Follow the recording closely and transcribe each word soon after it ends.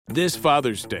This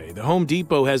Father's Day, the Home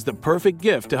Depot has the perfect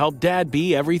gift to help Dad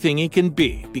be everything he can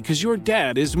be, because your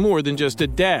dad is more than just a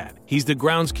dad. He's the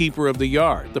groundskeeper of the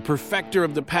yard, the perfecter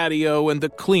of the patio, and the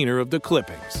cleaner of the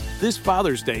clippings. This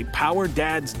Father's Day, power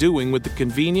Dad's doing with the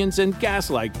convenience and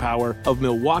gas-like power of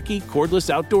Milwaukee cordless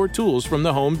outdoor tools from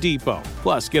the Home Depot.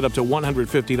 Plus, get up to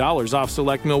 $150 off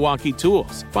select Milwaukee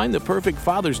tools. Find the perfect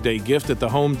Father's Day gift at the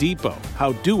Home Depot.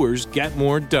 How doers get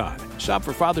more done. Shop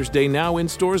for Father's Day now in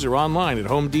stores or online at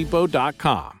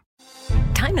homedepot.com.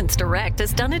 Diamonds Direct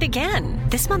has done it again.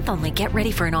 This month only, get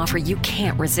ready for an offer you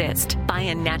can't resist. Buy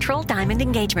a natural diamond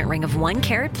engagement ring of 1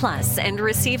 carat plus and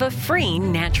receive a free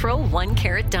natural 1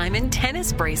 carat diamond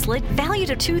tennis bracelet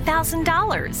valued at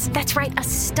 $2,000. That's right, a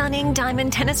stunning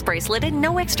diamond tennis bracelet at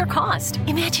no extra cost.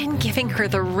 Imagine giving her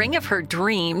the ring of her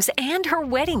dreams and her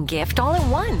wedding gift all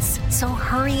at once. So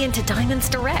hurry into Diamonds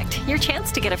Direct. Your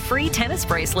chance to get a free tennis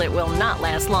bracelet will not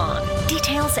last long.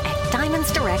 Details at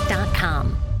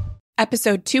diamondsdirect.com.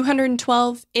 Episode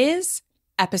 212 is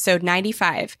episode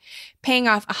 95, paying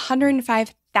off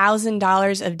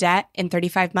 $105,000 of debt in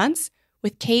 35 months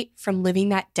with Kate from Living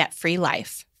That Debt-Free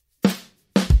Life.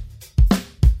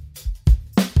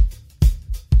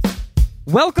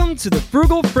 Welcome to the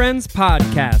Frugal Friends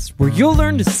Podcast, where you'll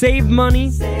learn to save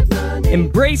money,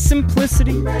 embrace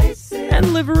simplicity,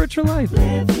 and live a richer life.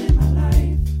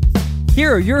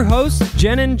 Here are your hosts,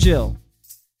 Jen and Jill.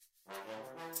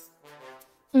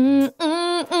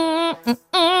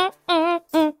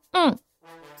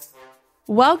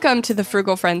 Welcome to the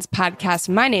Frugal Friends Podcast.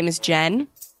 My name is Jen.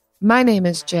 My name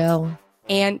is Jill.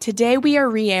 And today we are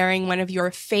re-airing one of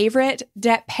your favorite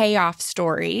debt payoff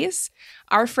stories.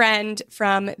 Our friend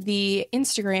from the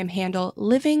Instagram handle,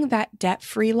 Living That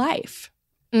Debt-Free Life.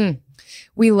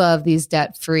 We love these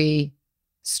debt-free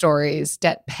stories,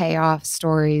 debt payoff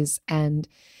stories, and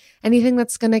anything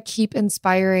that's going to keep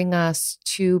inspiring us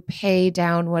to pay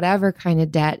down whatever kind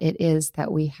of debt it is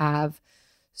that we have.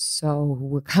 So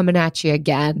we're coming at you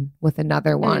again with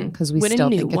another one because we still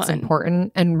think it's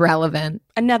important and relevant.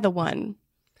 Another one.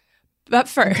 But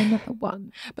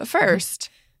first,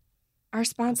 our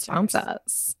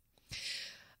sponsors.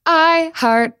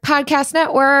 iHeart Podcast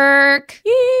Network.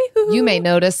 Yee-hoo. You may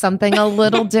notice something a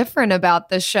little different about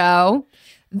the show.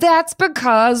 That's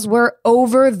because we're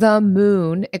over the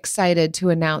moon excited to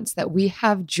announce that we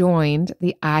have joined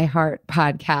the iHeart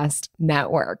Podcast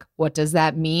Network. What does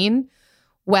that mean?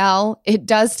 Well, it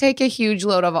does take a huge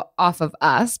load off of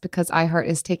us because iHeart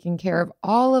is taking care of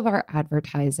all of our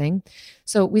advertising.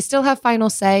 So we still have final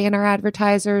say in our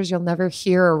advertisers. You'll never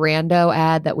hear a rando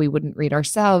ad that we wouldn't read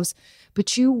ourselves,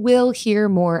 but you will hear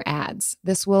more ads.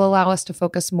 This will allow us to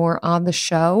focus more on the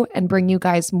show and bring you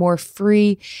guys more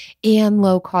free and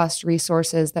low-cost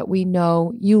resources that we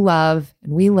know you love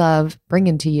and we love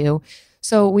bringing to you.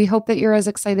 So we hope that you're as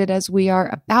excited as we are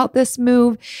about this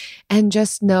move, and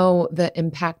just know the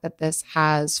impact that this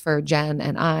has for Jen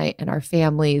and I and our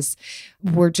families.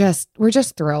 We're just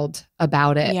thrilled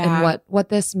about it and what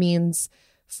this means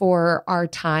for our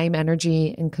time,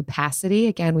 energy, and capacity.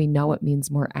 Again, we know it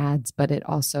means more ads, but it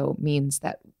also means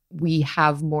that we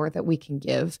have more that we can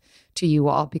give to you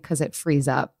all because it frees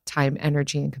up time,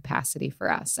 energy, and capacity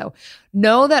for us. So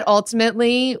know that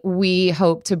ultimately we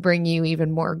hope to bring you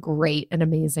even more great and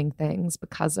amazing things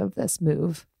because of this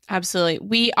move. Absolutely.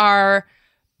 We are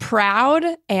proud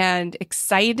and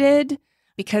excited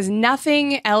because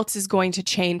nothing else is going to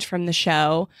change from the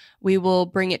show. We will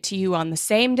bring it to you on the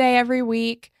same day every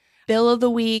week, bill of the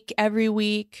week every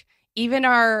week. Even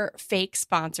our fake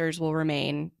sponsors will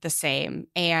remain the same,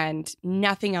 and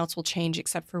nothing else will change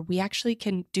except for we actually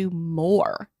can do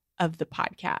more of the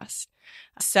podcast.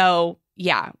 So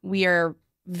yeah, we are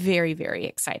very, very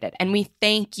excited. And we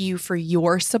thank you for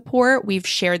your support. We've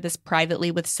shared this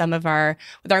privately with with our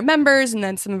members and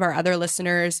then some of our other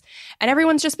listeners. And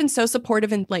everyone's just been so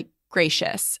supportive and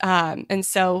gracious. And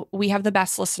so we have the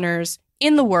best listeners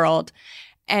in the world.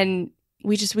 And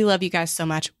we love you guys so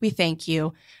much. We thank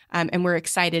you. And we're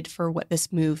excited for what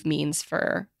this move means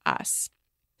for us.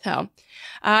 So,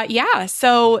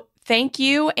 so thank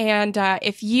you. And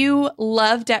if you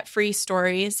love debt-free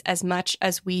stories as much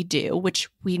as we do, which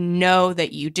we know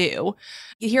that you do,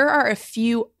 here are a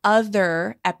few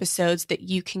other episodes that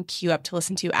you can queue up to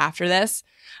listen to after this.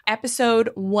 Episode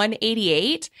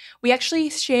 188, we actually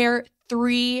share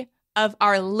 3 of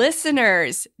our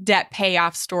listeners' debt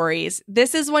payoff stories.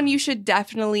 This is one you should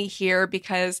definitely hear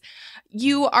because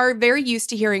you are very used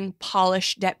to hearing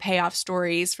polished debt payoff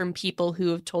stories from people who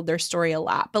have told their story a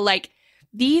lot. But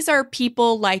these are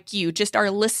people like you, just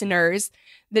our listeners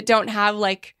that don't have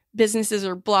businesses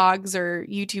or blogs or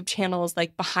YouTube channels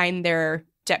behind their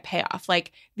debt payoff.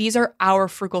 Like, these are our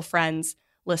Frugal Friends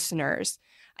listeners.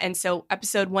 And so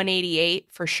episode 188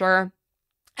 for sure.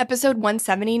 Episode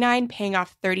 179, paying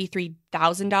off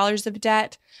 $33,000 of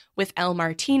debt with Elle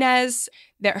Martinez,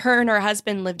 that her and her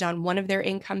husband lived on one of their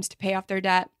incomes to pay off their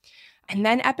debt. And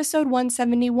then episode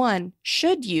 171,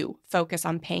 should you focus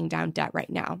on paying down debt right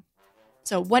now?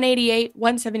 So 188,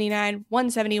 179,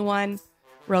 171,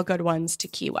 real good ones to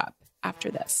queue up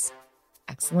after this.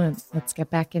 Excellent. Let's get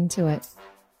back into it.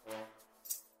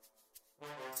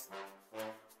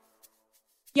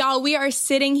 Y'all, we are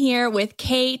sitting here with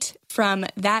Kate from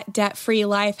That Debt-Free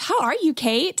Life. How are you,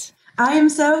 Kate? I am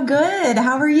so good.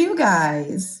 How are you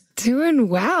guys? Doing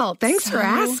well. Thanks for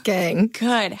asking.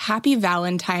 Good. Happy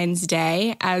Valentine's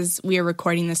Day, as we are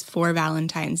recording this for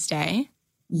Valentine's Day.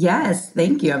 Yes,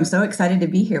 thank you. I'm so excited to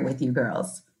be here with you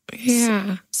girls.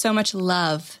 Yeah. So much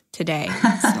love today.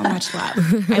 So much love.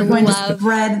 We're going to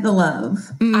spread the love.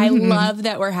 I love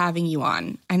that we're having you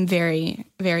on. I'm very,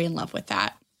 very in love with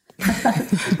that.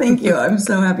 Thank you. I'm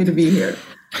so happy to be here.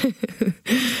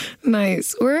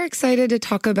 Nice. We're excited to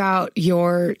talk about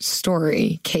your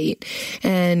story, Kate,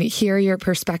 and hear your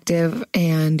perspective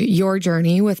and your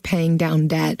journey with paying down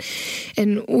debt.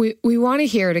 And we want to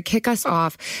hear, to kick us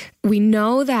off, we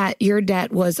know that your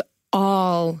debt was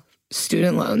all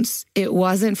student loans. It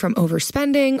wasn't from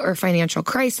overspending or financial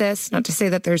crisis. Not to say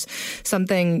that there's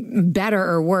something better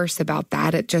or worse about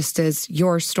that. It just is,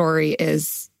 your story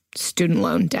is student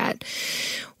loan debt.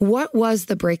 What was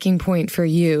the breaking point for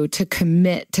you to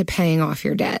commit to paying off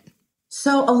your debt?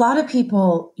 So a lot of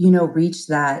people, reach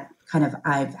that kind of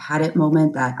I've had it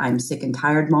moment, that I'm sick and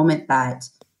tired moment that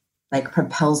like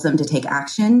propels them to take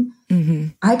action. Mm-hmm.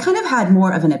 I kind of had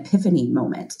more of an epiphany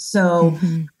moment. So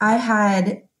I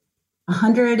had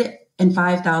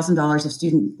 $105,000 of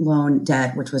student loan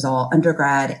debt, which was all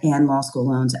undergrad and law school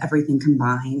loans, everything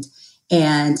combined.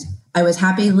 And I was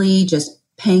happily just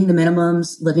paying the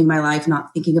minimums, living my life,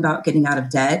 not thinking about getting out of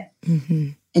debt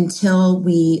until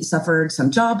we suffered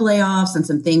some job layoffs and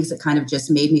some things that kind of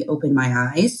just made me open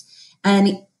my eyes.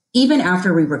 And even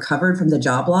after we recovered from the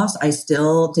job loss, I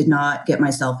still did not get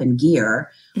myself in gear.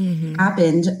 What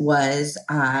happened was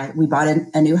we bought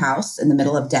a new house in the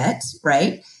middle of debt,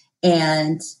 right?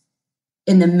 And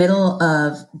in the middle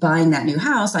of buying that new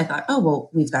house, I thought, oh, well,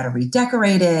 we've got to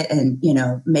redecorate it and,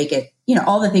 make it,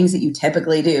 all the things that you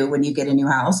typically do when you get a new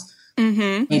house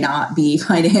may not be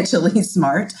financially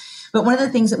smart. But one of the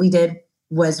things that we did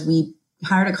was we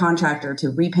hired a contractor to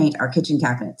repaint our kitchen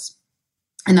cabinets.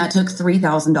 And that took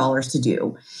 $3,000 to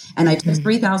do. And I took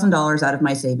 $3,000 out of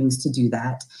my savings to do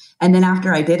that. And then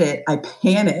after I did it, I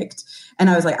panicked and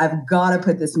I was like, I've got to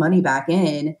put this money back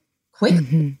in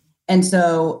quickly. And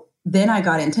so then I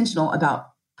got intentional about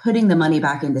putting the money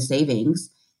back into savings.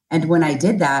 And when I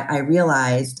did that, I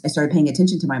realized I started paying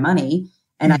attention to my money.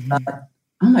 And I thought,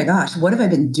 oh my gosh, what have I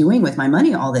been doing with my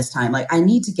money all this time? Like, I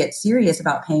need to get serious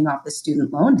about paying off the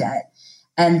student loan debt.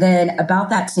 And then about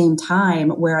that same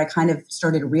time where I kind of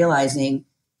started realizing,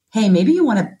 hey, maybe you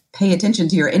want to pay attention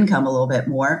to your income a little bit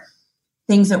more.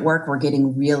 Things at work were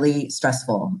getting really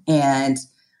stressful. And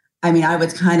I mean, I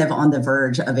was kind of on the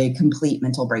verge of a complete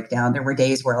mental breakdown. There were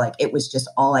days where like it was just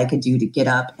all I could do to get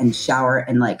up and shower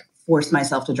and like force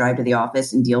myself to drive to the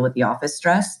office and deal with the office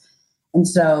stress. And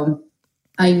so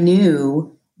I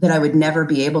knew that I would never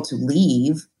be able to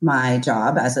leave my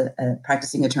job as a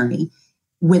practicing attorney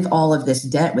with all of this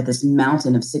debt, with this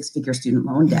mountain of six-figure student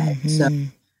loan debt. So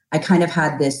I kind of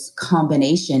had this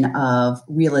combination of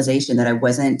realization that I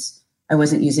wasn't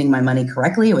using my money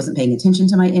correctly. I wasn't paying attention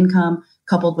to my income,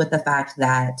 coupled with the fact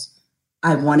that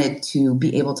I wanted to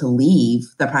be able to leave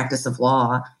the practice of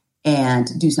law and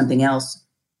do something else,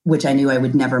 which I knew I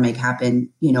would never make happen,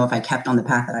 if I kept on the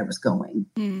path that I was going.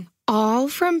 All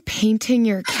from painting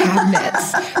your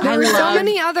cabinets. There were so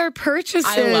many other purchases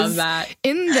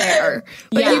in there.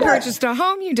 Like you purchased a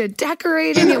home, you did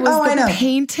decorating. It was the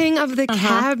painting of the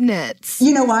cabinets.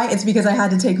 You know why? It's because I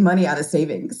had to take money out of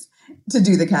savings to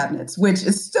do the cabinets, which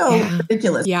is so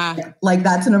ridiculous. Yeah. Like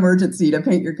that's an emergency to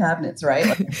paint your cabinets,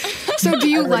 right? So do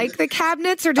you like the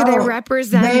cabinets or do they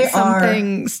represent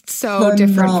something so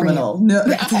different for you? No,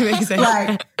 that's amazing.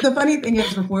 Like the funny thing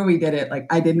is before we did it, like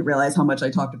I didn't realize how much I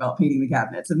talked about painting the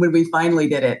cabinets. And when we finally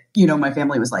did it, my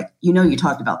family was like, you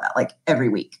talked about that like every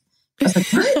week. I was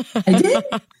like, what? I did?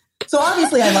 So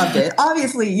obviously I loved it.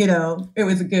 Obviously, it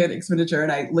was a good expenditure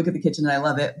and I look at the kitchen and I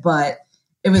love it, but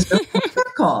it was a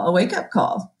wake up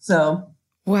call. So,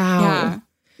 wow.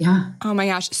 Yeah. Oh my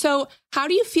gosh. So how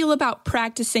do you feel about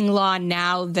practicing law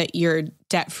now that you're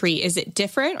debt free? Is it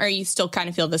different or you still kind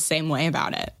of feel the same way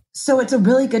about it? So it's a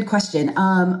really good question.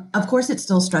 Of course, it's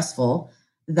still stressful.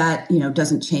 that,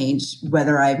 doesn't change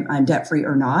whether I'm debt free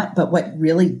or not. But what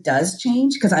really does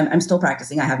change, because I'm still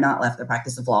practicing, I have not left the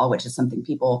practice of law, which is something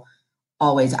people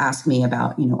always ask me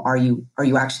about, are you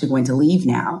actually going to leave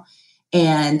now?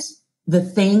 And the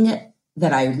thing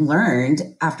that I learned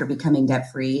after becoming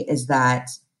debt free is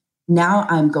that now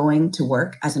I'm going to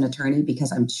work as an attorney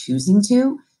because I'm choosing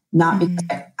to, not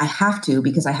because I have to,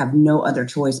 because I have no other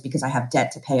choice, because I have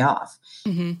debt to pay off.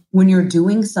 Mm-hmm. When you're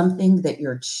doing something that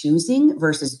you're choosing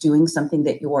versus doing something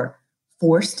that you're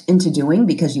forced into doing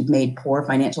because you've made poor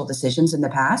financial decisions in the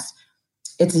past,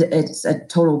 it's a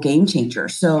total game changer.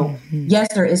 So yes,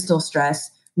 there is still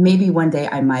stress. Maybe one day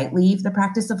I might leave the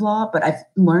practice of law, but I've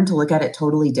learned to look at it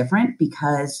totally different,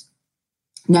 because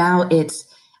now it's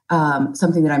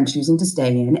something that I'm choosing to stay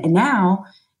in. And now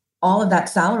all of that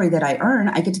salary that I earn,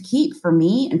 I get to keep for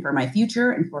me and for my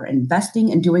future and for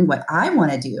investing and doing what I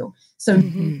want to do. So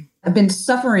I've been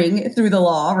suffering through the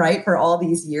law, right, for all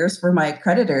these years for my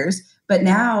creditors. But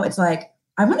now it's like,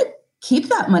 I want to keep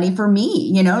that money for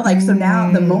me, so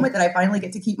now the moment that I finally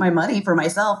get to keep my money for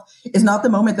myself is not the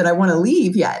moment that I want to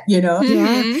leave yet,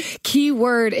 Yeah. Key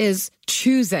word is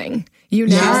choosing. You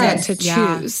now get to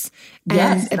choose.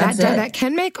 And that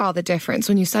can make all the difference.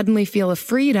 When you suddenly feel a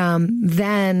freedom,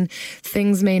 then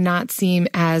things may not seem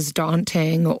as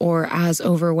daunting or as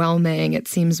overwhelming. It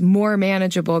seems more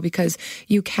manageable because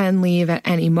you can leave at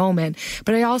any moment.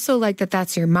 But I also like that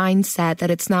that's your mindset, that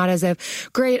it's not as if,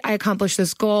 great, I accomplished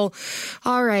this goal.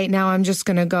 All right, now I'm just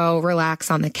going to go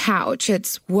relax on the couch.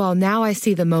 It's, well, now I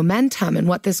see the momentum and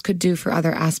what this could do for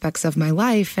other aspects of my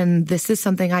life. And this is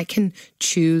something I can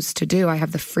choose to do. I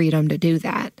have the freedom to do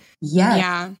that. Yes.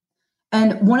 Yeah.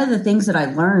 And one of the things that I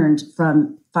learned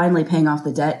from finally paying off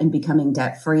the debt and becoming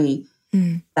debt free,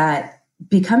 that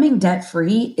becoming debt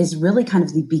free is really kind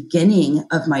of the beginning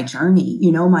of my journey.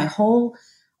 My whole,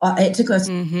 it took us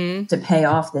to pay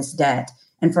off this debt.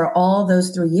 And for all those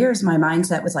 3 years, my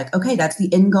mindset was like, okay, that's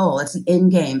the end goal. It's the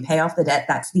end game. Pay off the debt.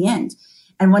 That's the end.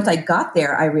 And once I got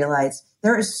there, I realized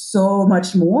there is so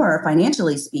much more,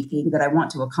 financially speaking, that I want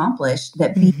to accomplish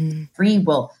that being free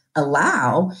will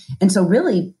allow. And so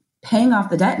really paying off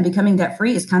the debt and becoming debt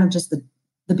free is kind of just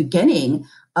the beginning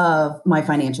of my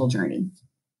financial journey.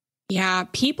 Yeah,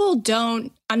 people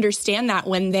don't understand that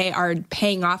when they are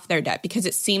paying off their debt, because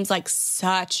it seems like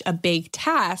such a big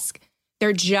task.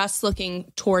 They're just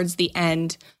looking towards the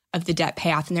end of the debt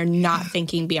payoff and they're not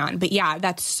thinking beyond. But yeah,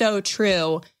 that's so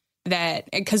true, that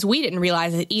because we didn't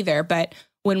realize it either. But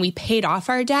when we paid off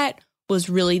our debt was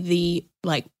really the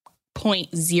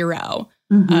point zero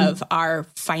of our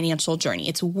financial journey.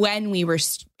 It's when we were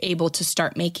able to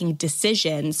start making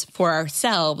decisions for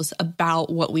ourselves about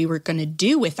what we were going to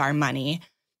do with our money,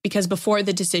 because before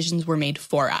the decisions were made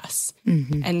for us.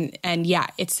 And yeah,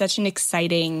 it's such an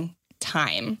exciting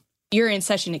time. You're in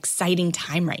such an exciting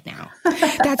time right now.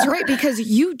 That's right, because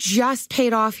you just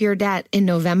paid off your debt in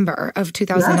November of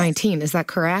 2019. Yes. Is that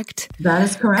correct? That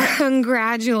is correct.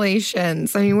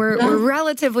 Congratulations. I mean, we're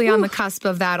relatively on the cusp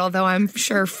of that, although I'm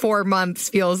sure 4 months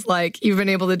feels like you've been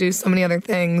able to do so many other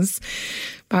things.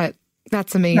 But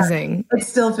that's amazing. Yeah, it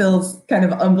still feels kind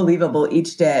of unbelievable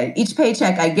each day. Each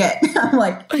paycheck I get, I'm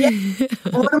like, yeah,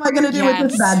 what am I going to do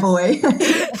with this bad boy?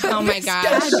 Oh my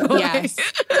gosh, yes.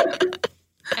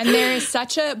 And there is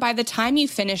by the time you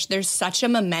finish, there's such a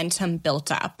momentum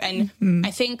built up. And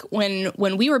I think when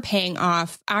we were paying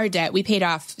off our debt, we paid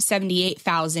off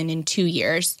 $78,000 in 2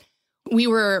 years. We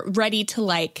were ready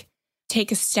to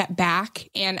take a step back.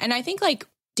 And I think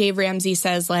Dave Ramsey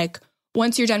says,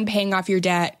 once you're done paying off your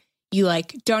debt, you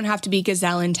don't have to be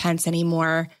gazelle intense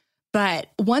anymore. But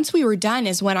once we were done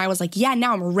is when I was like, yeah,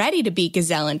 now I'm ready to be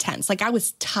gazelle intense. I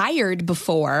was tired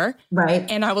before,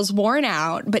 right? And I was worn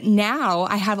out, but now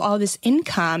I have all this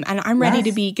income and I'm ready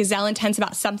to be gazelle intense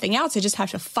about something else. I just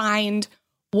have to find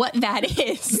what that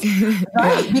is.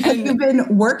 Right, because you've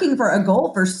been working for a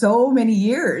goal for so many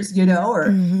years, or,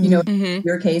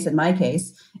 your case and my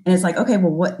case. And it's like, okay,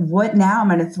 well, what now I'm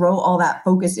going to throw all that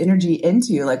focused energy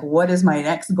into? What is my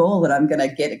next goal that I'm going to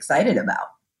get excited about?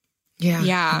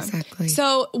 Yeah, exactly.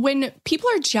 So when people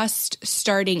are just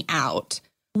starting out,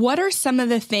 what are some of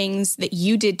the things that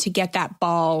you did to get that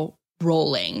ball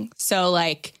rolling? So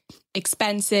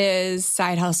expenses,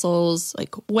 side hustles,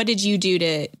 what did you do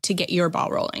to get your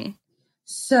ball rolling?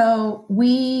 So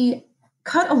we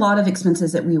cut a lot of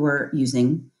expenses that we were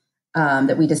using,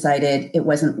 that we decided it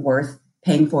wasn't worth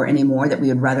paying for anymore, that we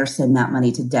would rather send that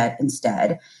money to debt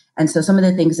instead. And so some of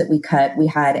the things that we cut, we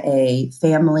had a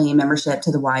family membership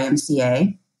to the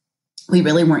YMCA. We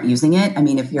really weren't using it. I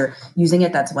mean, if you're using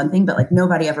it, that's one thing, but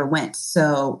nobody ever went.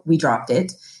 So we dropped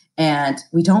it. And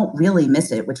we don't really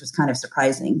miss it, which was kind of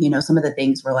surprising. You know, some of the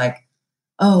things were like,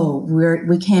 oh,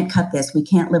 we can't cut this. We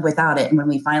can't live without it. And when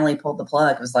we finally pulled the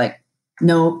plug, it was like,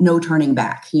 no turning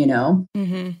back, you know?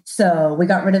 Mm-hmm. So we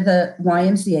got rid of the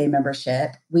YMCA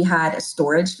membership. We had a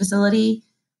storage facility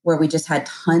where we just had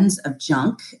tons of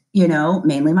junk, you know,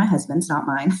 mainly my husband's, not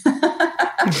mine.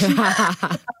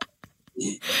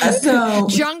 So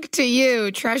junk to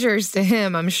you, treasures to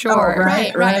him, I'm sure.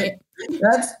 Oh, right.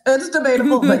 That's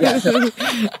debatable, but yeah.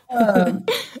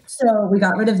 So we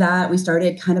got rid of that. We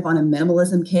started kind of on a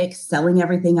minimalism kick, selling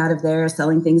everything out of there,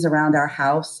 selling things around our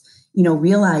house, you know,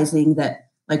 realizing that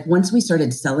like once we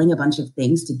started selling a bunch of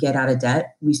things to get out of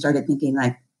debt, we started thinking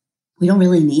like, we don't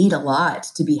really need a lot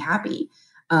to be happy.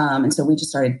 And so we just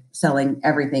started selling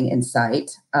everything in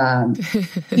sight.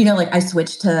 You know, like I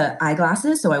switched to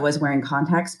eyeglasses. So I was wearing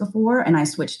contacts before and I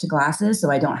switched to glasses.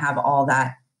 So I don't have all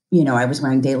that, you know, I was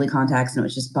wearing daily contacts and it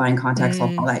was just buying contacts,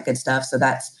 all that good stuff. So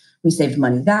we saved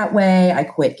money that way. I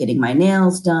quit getting my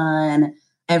nails done.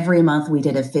 Every month we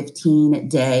did a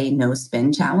 15-day no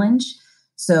spend challenge.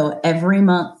 So every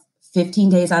month, 15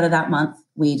 days out of that month,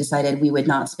 we decided we would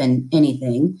not spend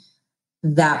anything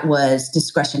that was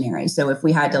discretionary. So if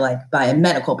we had to like buy a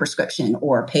medical prescription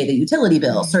or pay the utility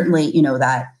bill, certainly, you know,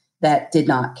 that did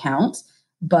not count.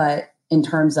 But in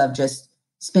terms of just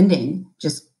spending,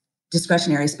 just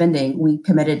discretionary spending, we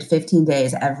committed 15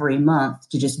 days every month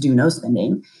to just do no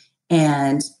spending.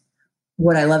 And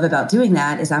what I love about doing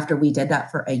that is after we did that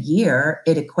for a year,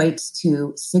 it equates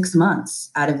to 6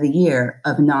 months out of the year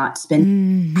of not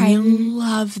spending. I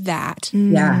love that.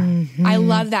 Yeah. I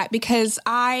love that because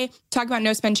I talk about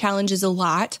no spend challenges a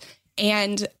lot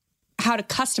and how to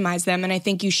customize them. And I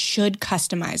think you should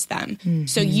customize them.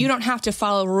 So you don't have to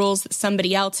follow rules that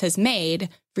somebody else has made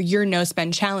for your no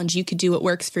spend challenge. You could do what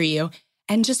works for you.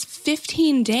 And just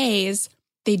 15 days,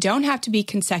 they don't have to be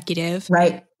consecutive.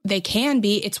 Right. They can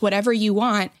be. It's whatever you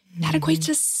want. That equates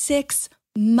to 6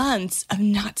 months of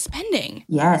not spending.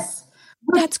 Yes.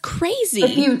 That's crazy.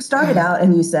 If you started out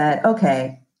and you said,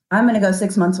 okay, I'm going to go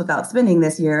 6 months without spending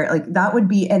this year, like that would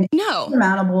be an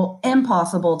insurmountable,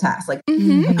 impossible task. Like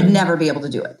I'd never be able to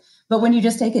do it. But when you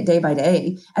just take it day by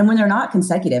day, and when they're not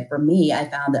consecutive, for me, I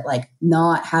found that like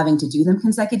not having to do them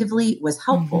consecutively was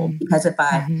helpful because if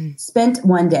I spent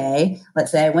one day,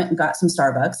 let's say I went and got some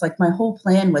Starbucks, like my whole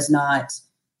plan was not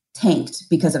tanked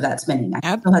because of that spending.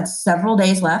 I still had several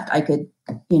days left. I could,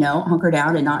 you know, hunker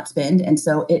down and not spend. And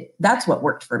so that's what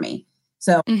worked for me.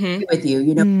 So with you,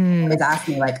 you know, always ask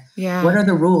me like, what are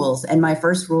the rules? And my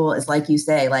first rule is like you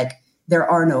say, like, there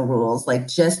are no rules, like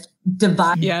just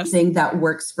divide something that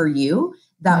works for you,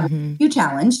 that you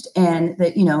challenged and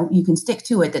that, you know, you can stick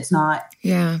to it. That's not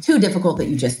too difficult that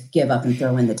you just give up and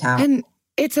throw in the towel. And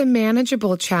it's a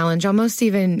manageable challenge, almost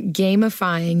even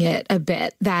gamifying it a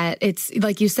bit, that it's,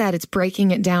 like you said, it's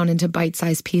breaking it down into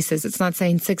bite-sized pieces. It's not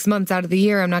saying 6 months out of the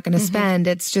year I'm not going to spend.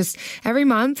 It's just every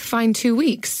month, find 2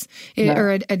 weeks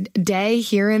or a day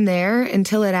here and there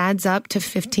until it adds up to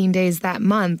 15 days that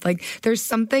month. Like there's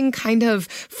something kind of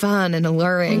fun and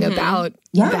alluring about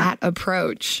that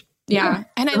approach. Yeah.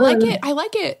 And I like it. I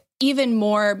like it even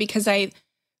more because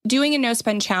doing a no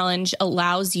spend challenge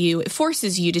it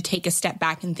forces you to take a step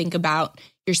back and think about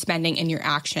your spending and your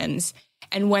actions.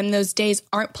 And when those days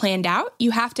aren't planned out,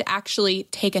 you have to actually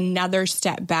take another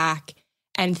step back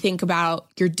and think about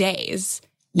your days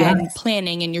and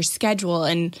planning and your schedule.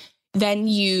 And then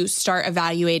you start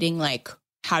evaluating like,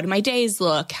 how do my days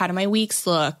look? How do my weeks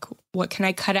look? What can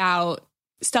I cut out?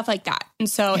 Stuff like that. And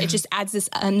so it just adds this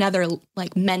another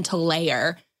like mental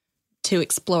layer to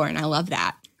explore. And I love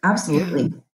that.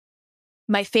 Absolutely.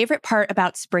 My favorite part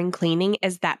about spring cleaning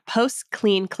is that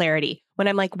post-clean clarity, when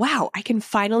I'm like, wow, I can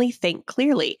finally think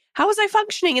clearly. How was I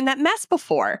functioning in that mess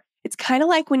before? It's kind of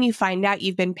like when you find out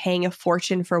you've been paying a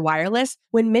fortune for wireless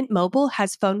when Mint Mobile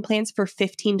has phone plans for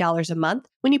 $15 a month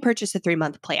when you purchase a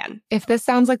 3-month plan. If this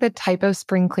sounds like the type of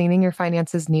spring cleaning your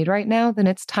finances need right now, then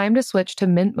it's time to switch to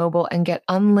Mint Mobile and get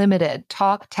unlimited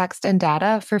talk, text, and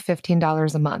data for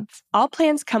 $15 a month. All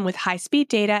plans come with high-speed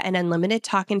data and unlimited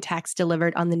talk and text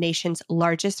delivered on the nation's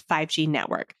largest 5G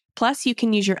network. Plus, you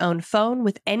can use your own phone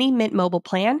with any Mint Mobile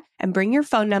plan and bring your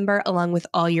phone number along with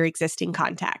all your existing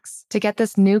contacts. To get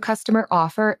this new customer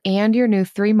offer and your new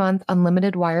 3-month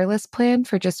unlimited wireless plan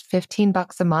for just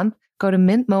 $15 a month, go to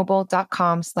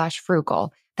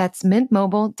mintmobile.com/frugal. That's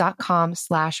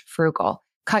mintmobile.com/frugal.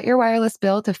 Cut your wireless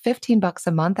bill to $15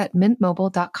 a month at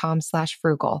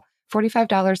mintmobile.com/frugal.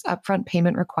 $45 upfront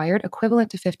payment required,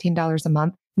 equivalent to $15 a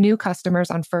month. New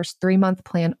customers on first 3-month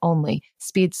plan only.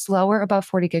 Speed slower above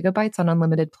 40 gigabytes on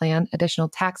unlimited plan. Additional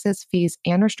taxes, fees,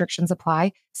 and restrictions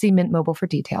apply. See Mint Mobile for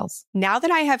details. Now that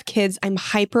I have kids, I'm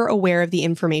hyper aware of the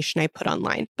information I put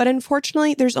online. But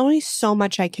unfortunately, there's only so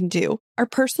much I can do. Our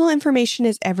personal information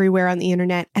is everywhere on the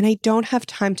internet, and I don't have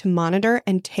time to monitor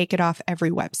and take it off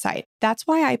every website. That's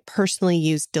why I personally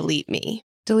use Delete Me.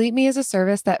 Delete Me is a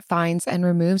service that finds and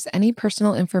removes any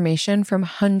personal information from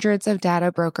hundreds of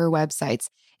data broker websites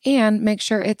and make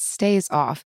sure it stays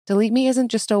off. Delete Me isn't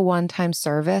just a one-time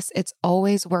service. It's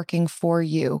always working for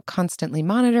you, constantly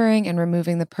monitoring and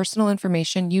removing the personal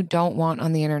information you don't want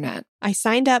on the internet. I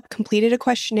signed up, completed a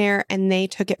questionnaire, and they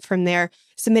took it from there,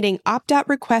 submitting opt-out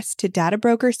requests to data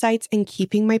broker sites and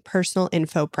keeping my personal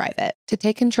info private. To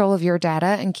take control of your data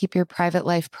and keep your private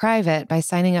life private by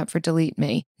signing up for Delete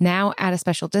Me. Now, at a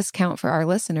special discount for our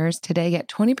listeners, today get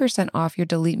 20% off your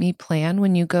Delete Me plan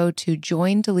when you go to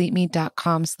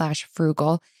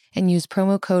joindeleteme.com/frugal and use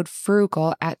promo code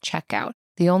FRUGAL at checkout.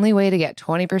 The only way to get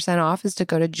 20% off is to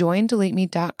go to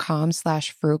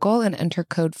joindeleteme.com/frugal and enter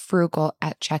code FRUGAL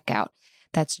at checkout.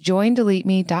 That's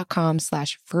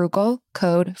joindeleteme.com/frugal,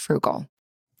 code FRUGAL.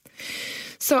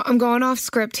 So I'm going off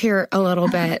script here a little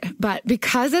bit, but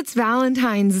because it's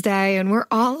Valentine's Day and we're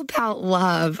all about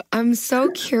love, I'm so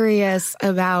curious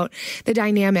about the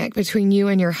dynamic between you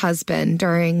and your husband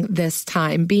during this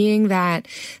time, being that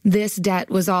this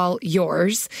debt was all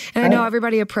yours. And I know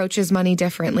everybody approaches money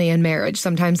differently in marriage.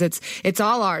 Sometimes it's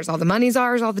all ours. All the money's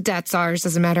ours, all the debt's ours.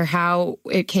 Doesn't matter how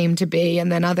it came to be.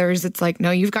 And then others, it's like,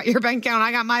 no, you've got your bank account.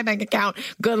 I got my bank account.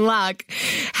 Good luck.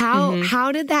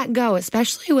 How did that go?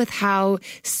 Especially with how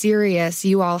serious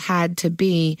you all had to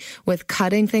be with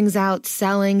cutting things out,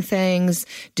 selling things,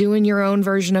 doing your own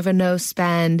version of a no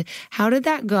spend. How did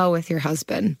that go with your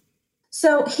husband?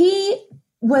 So he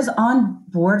was on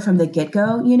board from the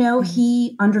get-go. You know,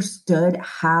 he understood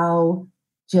how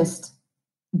just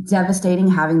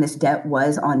devastating having this debt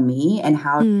was on me and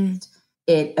how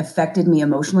it affected me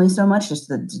emotionally so much, just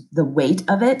the weight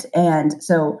of it. And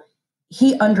so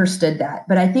he understood that.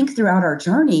 But I think throughout our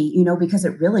journey, you know, because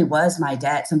it really was my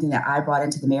debt, something that I brought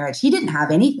into the marriage, he didn't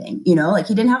have anything, you know, like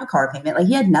he didn't have a car payment, like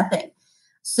he had nothing.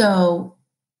 So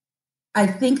I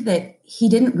think that he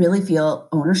didn't really feel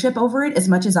ownership over it as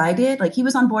much as I did. Like he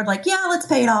was on board, like, yeah, let's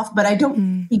pay it off. But I don't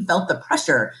think he felt the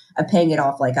pressure of paying it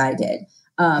off like I did.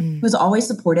 He was always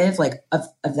supportive, like of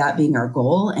that being our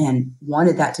goal and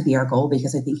wanted that to be our goal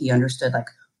because I think he understood, like,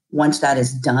 once that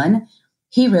is done,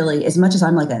 he really, as much as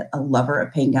I'm like a lover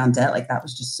of paying down debt, like that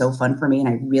was just so fun for me. And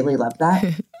I really love that.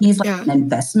 He's like an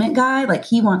investment guy. Like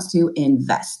he wants to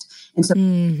invest. And so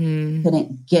we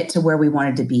didn't get to where we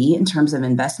wanted to be in terms of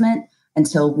investment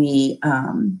until we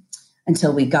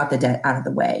got the debt out of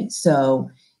the way. So,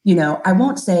 you know, I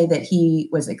won't say that he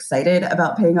was excited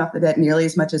about paying off the debt nearly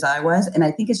as much as I was. And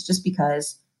I think it's just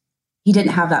because he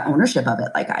didn't have that ownership of it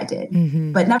like I did.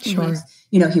 But nevertheless,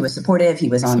 you know, he was supportive. He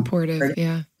was supportive.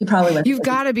 Yeah. He probably was. You've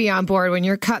got to be on board when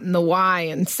you're cutting the Y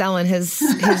and selling his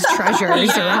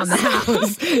treasures around the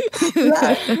house.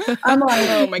 I'm like,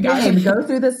 oh my gosh, go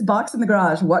through this box in the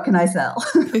garage. What can I sell?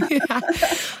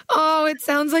 Oh, it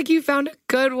sounds like you found a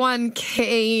good one,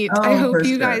 Kate. I hope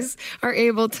you guys are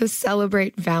able to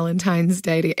celebrate Valentine's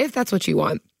Day if that's what you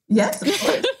want. Yes, of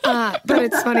course. But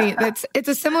it's funny. It's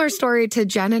a similar story to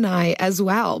Jen and I as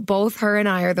well. Both her and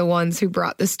I are the ones who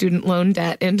brought the student loan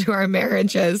debt into our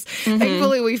marriages.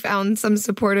 Thankfully, we found some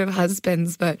supportive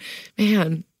husbands, but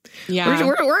man,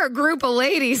 we're a group of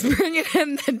ladies bringing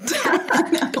in the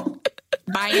debt.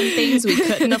 Buying things we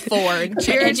couldn't afford.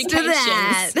 Cheers to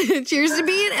that. Cheers to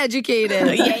being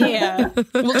educated. Yeah.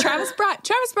 Well, Travis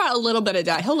brought a little bit of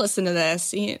debt. He'll listen to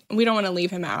this. We don't want to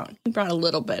leave him out. He brought a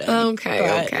little bit in.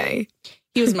 Okay.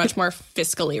 He was much more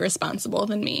fiscally responsible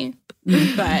than me.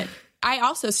 But I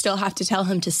also still have to tell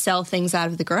him to sell things out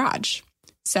of the garage.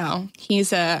 So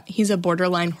he's a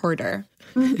borderline hoarder.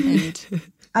 And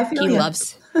I feel he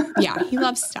loves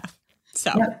stuff.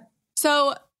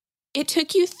 So it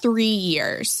took you 3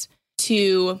 years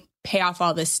to pay off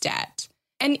all this debt.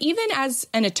 And even as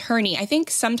an attorney, I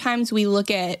think sometimes we look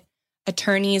at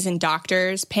attorneys and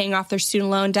doctors paying off their student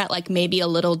loan debt like maybe a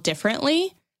little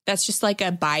differently. That's just like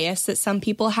a bias that some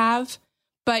people have.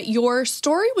 But your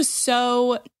story was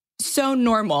so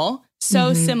normal,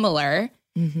 so similar.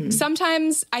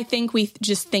 Sometimes I think we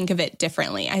just think of it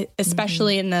differently,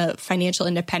 especially in the financial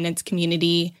independence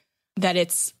community, that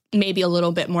it's maybe a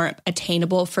little bit more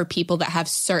attainable for people that have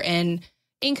certain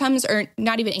incomes, or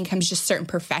not even incomes, just certain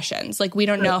professions. Like we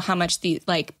don't know how much the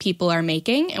people are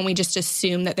making, and we just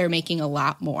assume that they're making a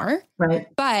lot more. Right.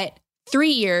 But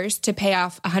 3 years to pay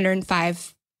off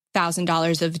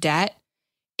 $105,000 of debt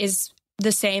is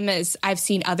the same as I've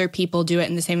seen other people do it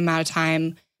in the same amount of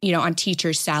time, you know, on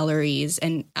teachers' salaries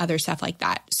and other stuff like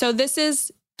that. So this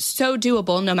is so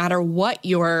doable no matter what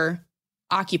your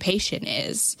occupation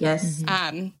is. Yes.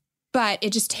 But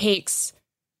it just takes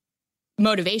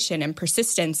motivation and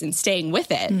persistence and staying with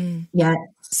it. Yeah.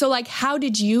 So like, how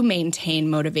did you maintain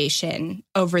motivation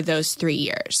over those 3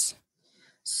 years?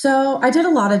 So I did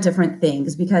a lot of different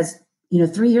things because, you know,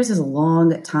 3 years is a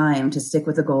long time to stick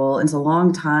with a goal. And it's a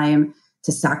long time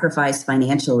to sacrifice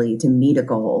financially to meet a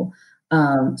goal.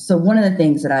 So one of the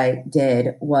things that I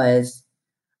did was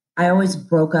I always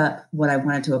broke up what I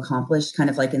wanted to accomplish kind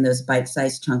of like in those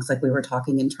bite-sized chunks, like we were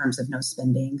talking in terms of no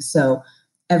spending. So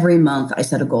every month I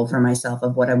set a goal for myself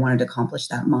of what I wanted to accomplish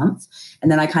that month. And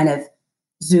then I kind of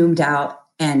zoomed out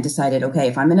and decided, okay,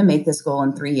 if I'm going to make this goal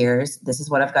in 3 years, this is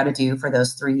what I've got to do for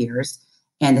those 3 years.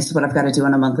 And this is what I've got to do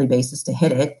on a monthly basis to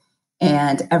hit it.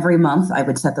 And every month I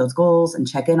would set those goals and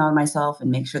check in on myself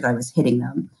and make sure that I was hitting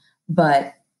them.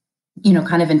 But, you know,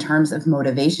 kind of in terms of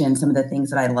motivation, some of the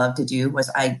things that I love to do was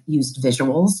I used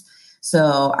visuals.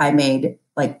 So I made,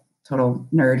 like, total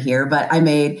nerd here, but I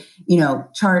made, you know,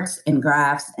 charts and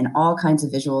graphs and all kinds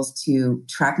of visuals to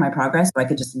track my progress. So I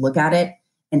could just look at it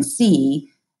and see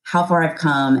how far I've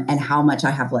come and how much I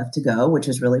have left to go, which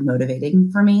was really motivating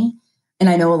for me. And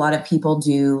I know a lot of people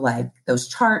do like those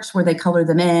charts where they color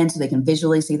them in so they can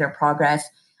visually see their progress.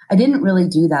 I didn't really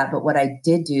do that, but what I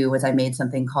did do was I made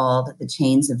something called the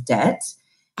Chains of Debt.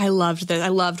 I loved this. I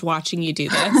loved watching you do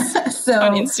this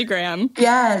on Instagram.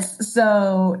 Yes.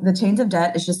 So the Chains of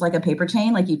Debt is just like a paper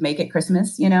chain, like you'd make at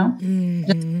Christmas, you know,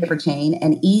 just a paper chain.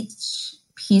 And each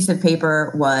piece of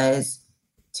paper was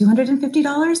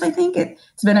 $250, I think.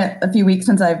 It's been a few weeks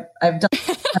since I've done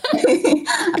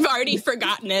I've already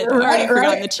forgotten it. I've already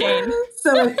forgotten the chain.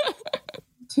 So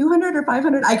 200 or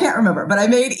 500, I can't remember, but I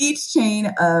made each chain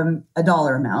a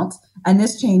dollar amount. And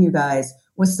this chain, you guys,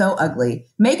 was so ugly.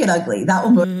 Make it ugly. That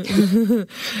will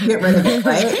get rid of it,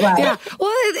 right? Like, yeah.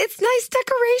 Well, it's nice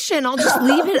decoration. I'll just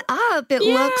leave it up. It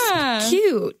looks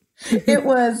cute. It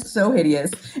was so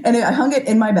hideous. And I hung it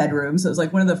in my bedroom. So it was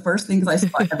like one of the first things I saw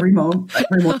every morning.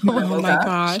 Oh my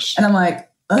gosh. And I'm like,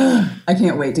 ugh, I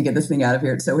can't wait to get this thing out of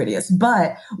here. It's so hideous.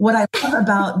 But what I love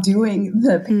about doing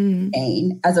the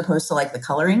paint as opposed to like the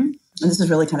coloring, and this is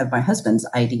really kind of my husband's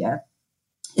idea,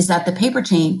 is that the paper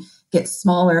chain gets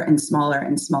smaller and smaller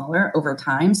and smaller over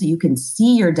time. So you can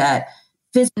see your debt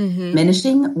physically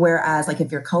diminishing. Whereas like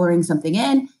if you're coloring something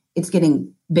in, it's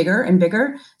getting bigger and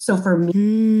bigger. So for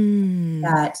me,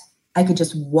 that I could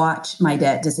just watch my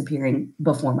debt disappearing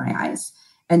before my eyes.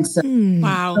 And so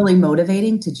it's really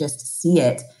motivating to just see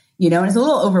it, you know, and it's a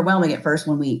little overwhelming at first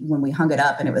when we hung it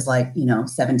up and it was like, you know,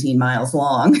 17 miles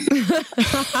long.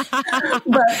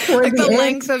 But like the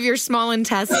length of your small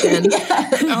intestine.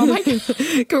 Yes. Oh my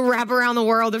God. Go wrap around the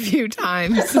world a few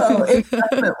times. So it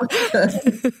definitely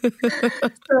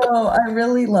could. So I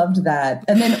really loved that.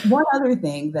 And then one other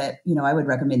thing that, you know, I would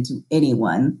recommend to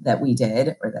anyone that we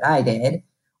did or that I did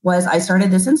was I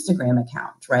started this Instagram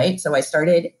account, right? So I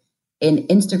started an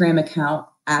Instagram account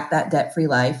at That Debt Free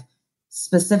Life,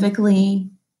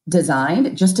 specifically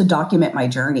designed just to document my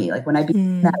journey. Like when I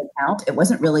began that account, it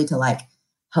wasn't really to like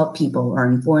help people or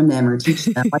inform them or teach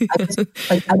them. Like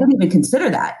I didn't even consider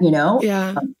that, you know?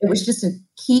 Yeah. It was just to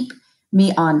keep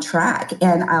me on track.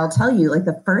 And I'll tell you, like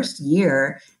the first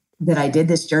year that I did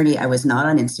this journey, I was not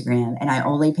on Instagram and I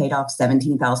only paid off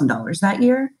 $17,000 that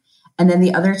year. And then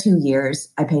the other 2 years,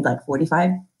 I paid like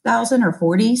 $45,000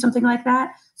 or $40,000, something like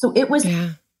that. So it was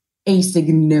a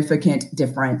significant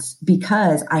difference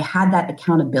because I had that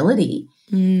accountability.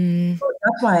 So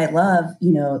that's why I love,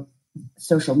 you know,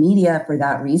 social media for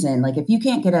that reason. Like if you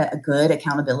can't get a good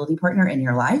accountability partner in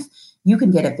your life, you can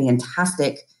get a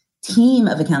fantastic team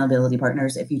of accountability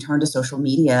partners if you turn to social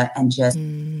media and just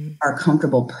are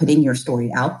comfortable putting your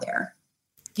story out there.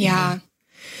 Yeah.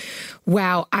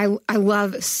 Wow. I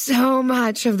love so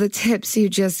much of the tips you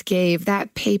just gave.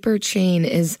 That paper chain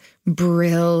is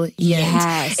brilliant.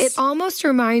 Yes. It almost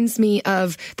reminds me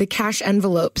of the cash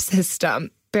envelope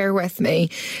system. Bear with me.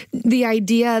 The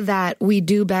idea that we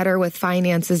do better with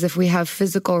finances if we have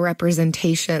physical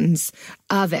representations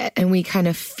of it and we kind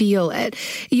of feel it.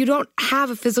 You don't have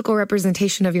a physical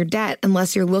representation of your debt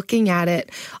unless you're looking at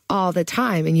it all the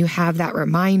time and you have that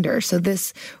reminder. So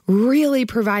this really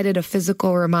provided a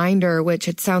physical reminder, which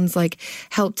it sounds like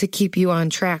helped to keep you on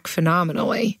track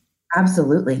phenomenally.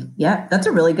 Absolutely. Yeah, that's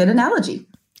a really good analogy.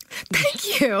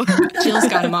 Thank you. Jill's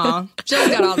got them all. Jill's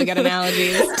got all the good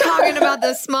analogies. Talking about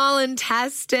the small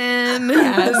intestine,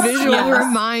 the visual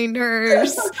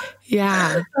reminders.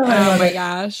 Yeah. Oh my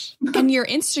gosh. And your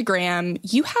Instagram,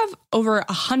 you have over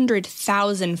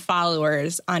 100,000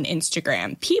 followers on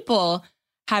Instagram. People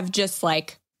have just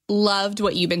like loved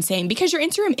what you've been saying because your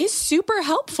Instagram is super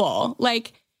helpful.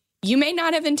 Like, you may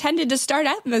not have intended to start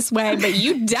out this way, but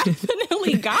you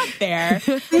definitely got there.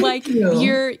 Like a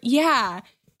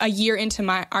year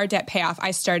into our debt payoff, I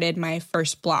started my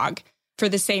first blog for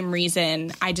the same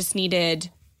reason. I just needed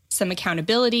some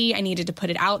accountability. I needed to put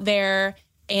it out there.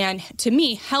 And to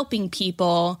me, helping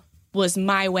people was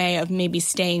my way of maybe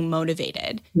staying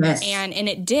motivated. Yes. And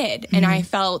it did. Mm-hmm. And I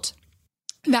felt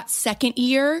that second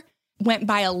year went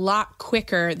by a lot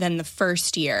quicker than the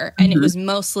first year. And it was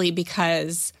mostly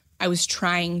because I was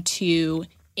trying to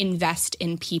invest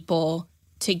in people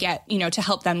to get, to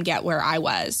help them get where I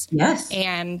was. Yes.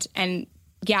 And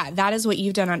yeah, that is what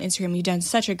you've done on Instagram. You've done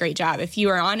such a great job. If you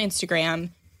are on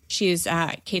Instagram,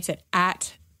 Kate's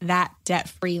at That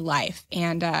Debt-Free Life,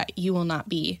 and you will not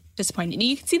be disappointed.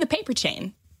 You can see the paper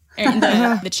chain,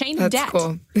 the chain of debt.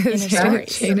 Cool.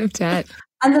 Chain of debt.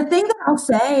 And the thing that I'll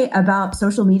say about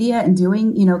social media and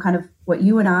doing, kind of what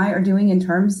you and I are doing in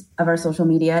terms of our social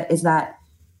media is that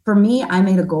for me, I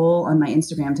made a goal on my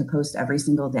Instagram to post every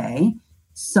single day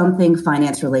something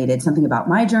finance related, something about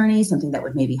my journey, something that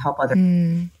would maybe help others.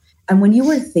 And when you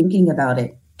were thinking about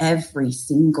it every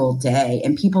single day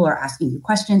and people are asking you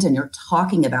questions and you're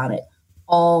talking about it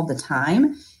all the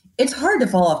time, it's hard to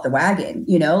fall off the wagon,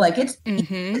 like it's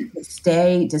to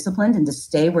stay disciplined and to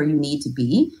stay where you need to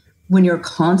be when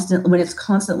it's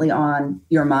constantly on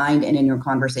your mind and in your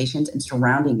conversations and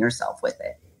surrounding yourself with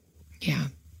it. Yeah.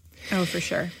 Oh, for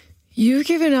sure. You've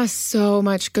given us so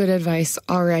much good advice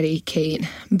already, Kate,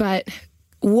 but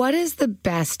what is the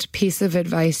best piece of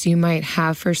advice you might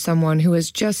have for someone who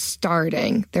is just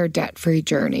starting their debt-free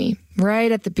journey,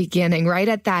 right at the beginning, right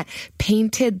at that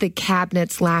painted the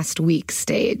cabinets last week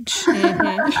stage?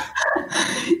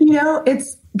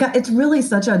 It's really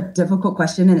such a difficult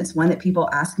question, and it's one that people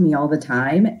ask me all the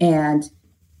time, and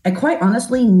I quite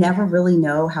honestly never really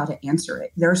know how to answer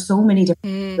it. There are so many different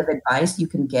pieces of advice you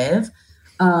can give.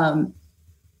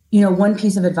 One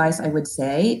piece of advice I would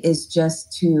say is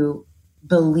just to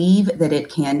believe that it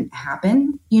can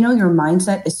happen. Your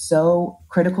mindset is so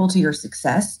critical to your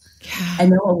success. Yeah. I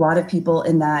know a lot of people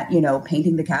in that,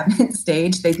 painting the cabinet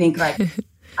stage, they think like,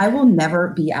 I will never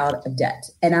be out of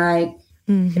debt. And I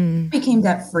became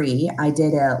debt free. I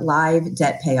did a live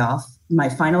debt payoff. My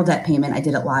final debt payment, I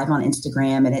did it live on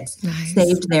Instagram, and it's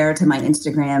saved there to my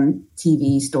Instagram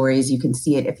TV stories. You can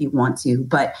see it if you want to.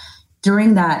 But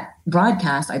during that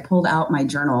broadcast, I pulled out my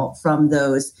journal from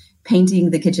those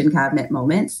painting the kitchen cabinet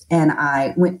moments. And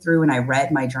I went through and I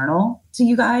read my journal to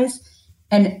you guys.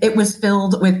 And it was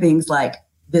filled with things like,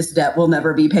 this debt will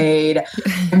never be paid.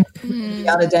 I'm be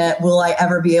out of debt. Will I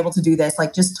ever be able to do this?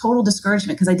 Like just total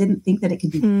discouragement because I didn't think that it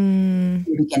could be in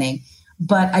the beginning.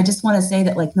 But I just want to say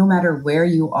that like, no matter where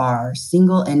you are,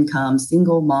 single income,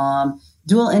 single mom,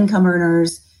 dual income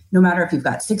earners, no matter if you've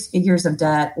got 6 figures of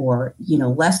debt or,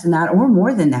 less than that or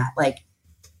more than that, like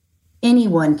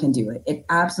anyone can do it. It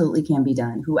absolutely can be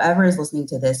done. Whoever is listening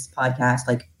to this podcast,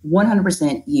 like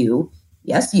 100% you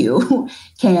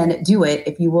can do it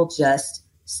if you will just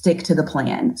stick to the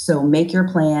plan. So make your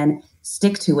plan,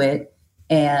 stick to it.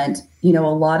 And, a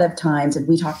lot of times, and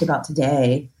we talked about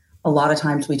today, a lot of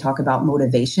times we talk about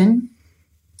motivation.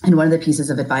 And one of the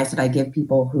pieces of advice that I give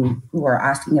people who are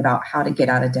asking about how to get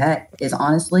out of debt is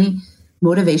honestly,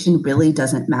 motivation really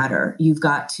doesn't matter. You've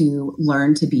got to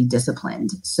learn to be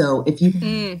disciplined. So if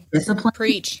you discipline,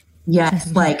 preach.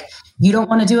 Yes. Like you don't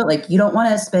want to do it. Like you don't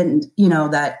want to spend,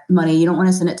 that money. You don't want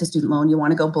to send it to student loan. You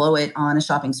want to go blow it on a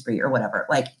shopping spree or whatever.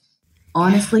 Like,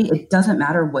 honestly, it doesn't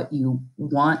matter what you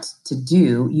want to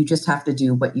do. You just have to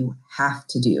do what you have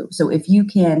to do. So if you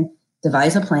can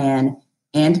devise a plan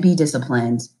and be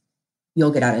disciplined,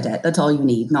 you'll get out of debt. That's all you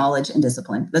need. Knowledge and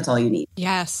discipline. That's all you need.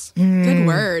 Yes. Good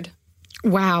word.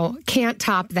 Wow. Can't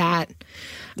top that.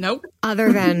 Nope.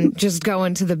 Other than just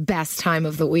going to the best time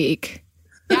of the week.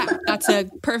 Yeah, that's a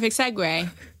perfect segue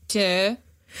to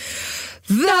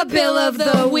the Bill of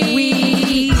the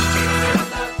Week.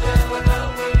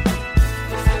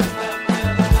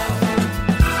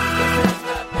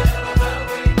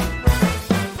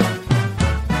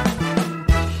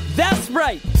 That's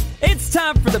right. It's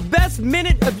time for the best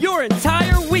minute of your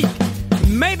entire week.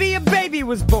 Maybe a baby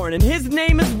was born and his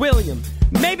name is William.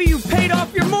 Maybe you paid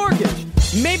off your mortgage.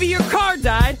 Maybe your car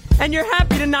died and you're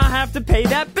happy to not have to pay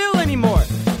that bill anymore.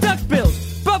 Duck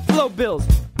bills, Buffalo Bills,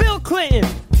 Bill Clinton.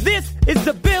 This is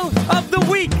the Bill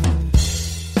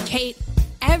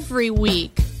Every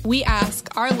week, we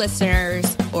ask our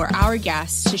listeners or our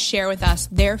guests to share with us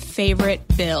their favorite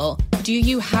bill. Do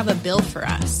you have a bill for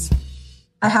us?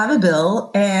 I have a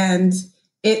bill, and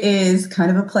it is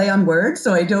kind of a play on words,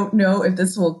 so I don't know if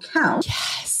this will count.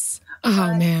 Yes.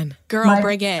 Oh, man. Girl,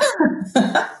 bring it.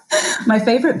 My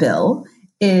favorite bill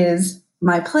is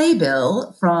my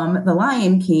playbill from The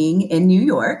Lion King in New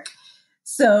York.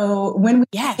 So when we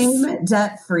became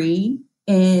debt-free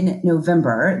in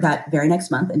November, that very next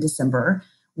month in December,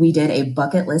 we did a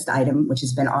bucket list item, which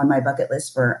has been on my bucket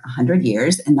list for 100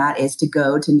 years, and that is to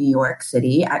go to New York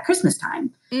City at Christmas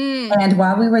time. And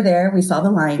while we were there, we saw The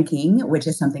Lion King, which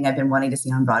is something I've been wanting to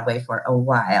see on Broadway for a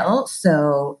while.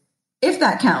 So if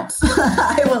that counts,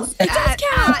 I will say That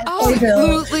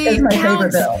absolutely is my counts.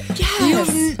 favorite bill.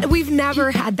 Yes. We've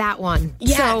never had that one.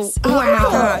 Yes. So, Oh my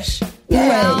wow. gosh.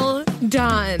 Well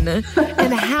done.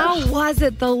 And how was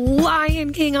it? The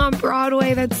Lion King on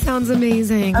Broadway? That sounds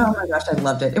amazing. Oh my gosh, I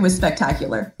loved it. It was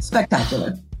spectacular.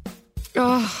 Spectacular.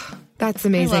 Oh, that's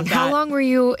amazing. love How that. long were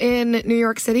you in New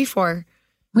York City for?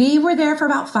 We were there for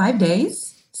about 5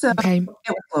 days. So Okay. it was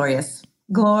glorious.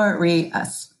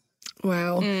 Glorious.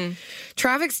 Wow.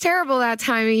 Traffic's terrible that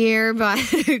time of year, but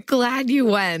glad you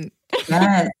went.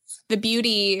 Yes. The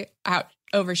beauty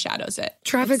overshadows it.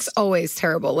 Traffic's always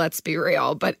terrible, let's be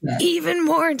real, but even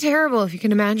more terrible if you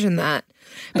can imagine that.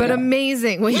 But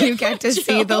amazing when you get to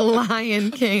see The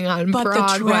Lion King on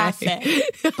Broadway.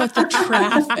 But the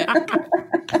traffic.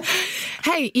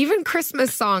 Hey, even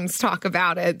Christmas songs talk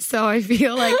about it, so I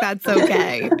feel like that's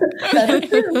okay.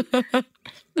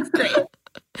 Great.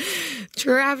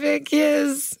 Traffic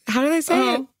is, how do they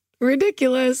say it?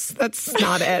 Ridiculous. That's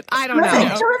not it. I don't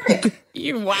know. Terrific.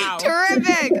 Wow.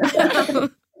 Terrific.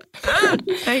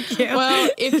 Thank you.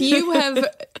 Well, if you have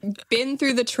been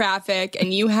through the traffic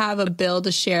and you have a bill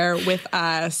to share with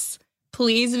us,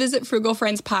 please visit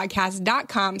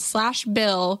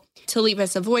frugalfriendspodcast.com/bill to leave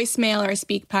us a voicemail or a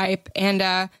speak pipe,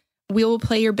 and we will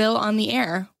play your bill on the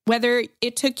air, whether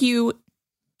it took you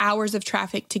hours of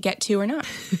traffic to get to or not.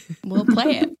 We'll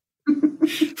play it.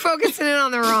 Focusing in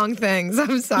on the wrong things.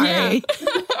 I'm sorry. Yeah.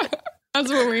 That's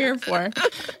what we're here for.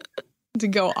 To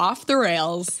go off the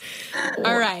rails.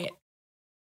 All right.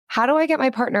 How do I get my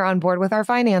partner on board with our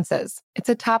finances? It's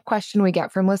a top question we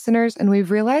get from listeners, and we've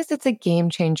realized it's a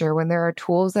game changer when there are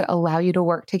tools that allow you to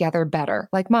work together better,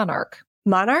 like Monarch.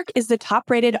 Monarch is the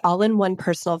top-rated all-in-one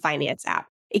personal finance app.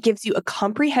 It gives you a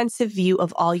comprehensive view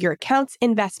of all your accounts,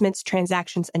 investments,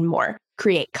 transactions, and more.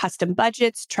 Create custom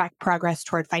budgets, track progress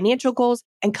toward financial goals,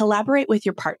 and collaborate with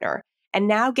your partner. And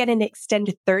now get an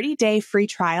extended 30-day free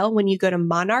trial when you go to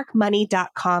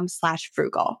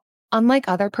monarchmoney.com/frugal. Unlike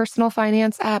other personal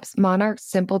finance apps, Monarch's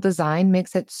simple design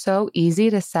makes it so easy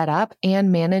to set up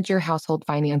and manage your household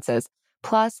finances.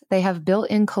 Plus, they have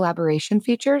built-in collaboration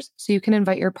features so you can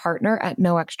invite your partner at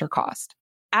no extra cost.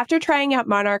 After trying out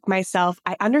Monarch myself,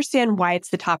 I understand why it's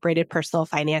the top-rated personal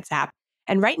finance app.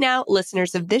 And right now,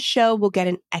 listeners of this show will get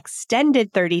an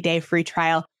extended 30-day free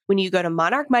trial when you go to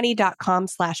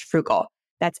monarchmoney.com/frugal.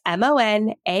 That's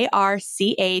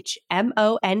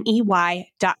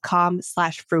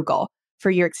monarchmoney.com/frugal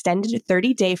for your extended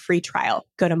 30-day free trial.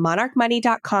 Go to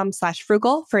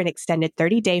monarchmoney.com/frugal for an extended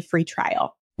 30-day free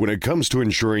trial. When it comes to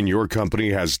ensuring your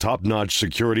company has top-notch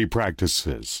security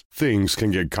practices, things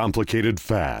can get complicated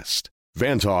fast.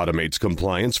 Vanta automates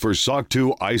compliance for SOC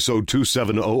 2, ISO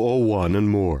 27001, and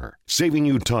more, saving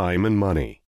you time and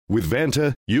money. With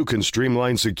Vanta, you can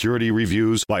streamline security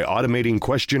reviews by automating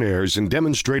questionnaires and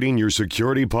demonstrating your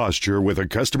security posture with a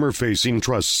customer-facing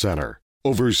trust center.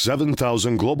 Over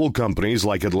 7,000 global companies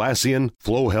like Atlassian,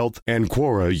 Flow Health, and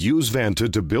Quora use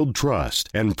Vanta to build trust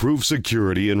and prove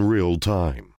security in real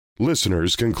time.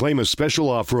 Listeners can claim a special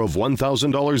offer of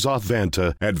 $1,000 off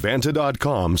Vanta at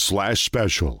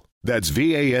vanta.com/special. That's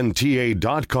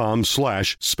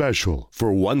VANTA.com/special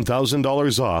for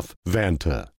 $1,000 off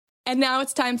Vanta. And now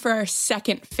it's time for our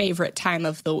second favorite time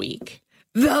of the week.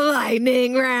 The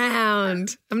lightning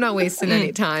round. I'm not wasting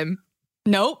any time.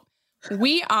 Nope.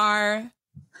 We are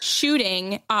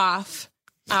shooting off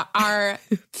our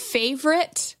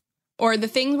favorite or the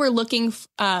thing we're looking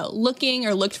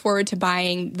or looked forward to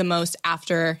buying the most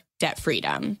after debt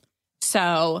freedom.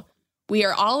 So we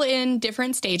are all in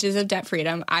different stages of debt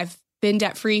freedom. I've been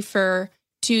debt free for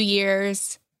 2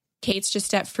 years. Kate's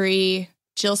just debt free.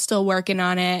 Jill's still working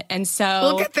on it. And so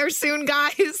We'll get there soon,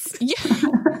 guys. yeah,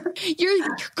 you're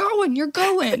going.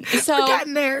 So We're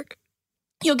getting there.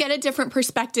 you'll get a different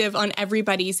perspective on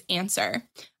everybody's answer.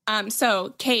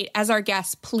 So Kate, as our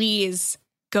guest, please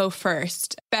go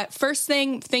first. That first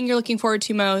thing you're looking forward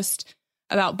to most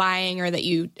about buying or that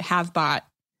you have bought.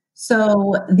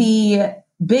 So the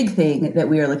big thing that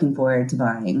we are looking forward to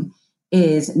buying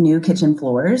is new kitchen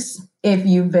floors. If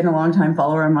you've been a long time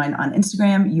follower of mine on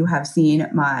Instagram, you have seen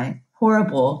my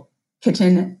horrible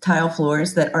kitchen tile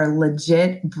floors that are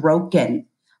legit broken,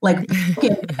 like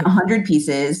broken 100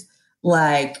 pieces,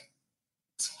 like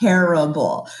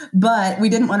terrible. But we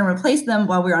didn't want to replace them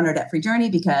while we were on our debt-free journey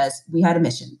because we had a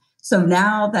mission. So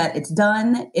now that it's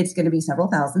done, it's going to be several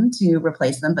thousand to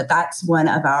replace them. But that's one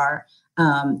of our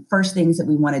first things that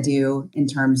we want to do in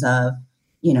terms of,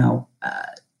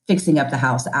 fixing up the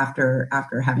house after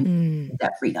having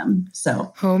debt freedom.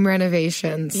 So home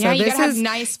renovations. Yeah, so you this gotta have is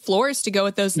nice floors to go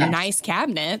with those nice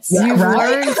cabinets. Yeah, you've right?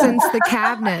 learned since the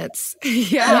cabinets.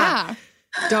 Yeah.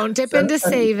 Don't dip into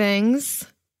savings.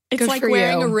 It's Good like for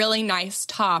wearing you. a really nice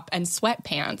top and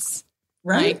sweatpants.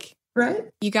 right.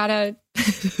 You gotta.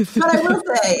 But I will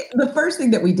say the first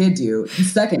thing that we did do, the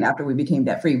second after we became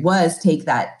debt free, was take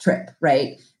that trip,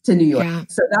 right, to New York. Yeah.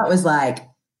 So that was like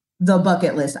the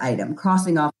bucket list item,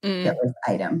 crossing off the bucket list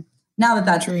item. Now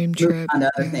that's Dream moved trip. on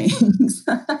to other things.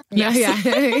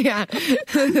 Yeah.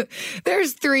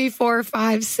 There's 3, 4,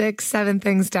 5, 6, 7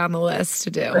 things down the list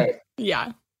to do. Right.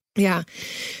 Yeah. Yeah.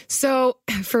 So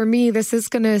for me, this is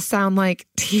going to sound like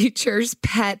teacher's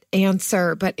pet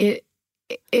answer, but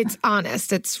it's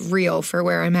honest. It's real for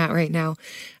where I'm at right now.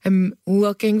 I'm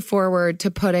looking forward to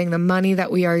putting the money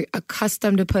that we are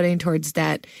accustomed to putting towards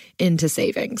debt into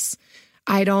savings.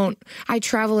 I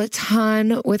travel a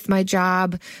ton with my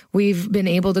job. We've been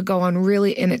able to go on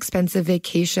really inexpensive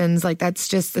vacations. Like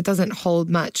it doesn't hold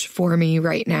much for me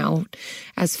right now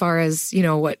as far as,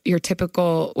 what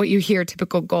you hear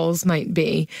typical goals might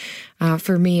be.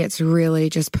 For me, it's really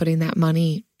just putting that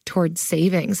money towards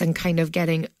savings and kind of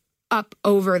getting up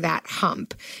over that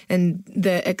hump and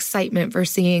the excitement for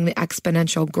seeing the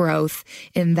exponential growth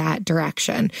in that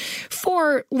direction.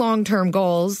 For long-term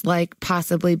goals, like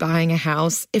possibly buying a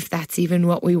house, if that's even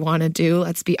what we want to do.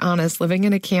 Let's be honest, living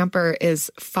in a camper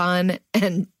is fun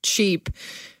and cheap.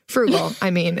 Frugal. I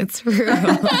mean, it's frugal.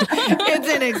 It's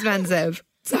inexpensive.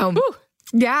 So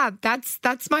yeah,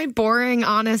 that's my boring,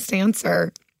 honest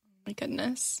answer. My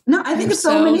goodness. No, I think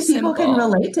so many people can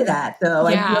relate to that, though.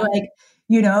 Yeah. I feel like,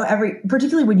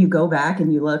 particularly when you go back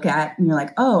and you look at and you're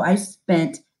like, oh, I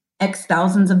spent X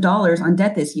thousands of dollars on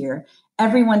debt this year.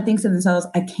 Everyone thinks of themselves,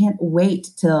 I can't wait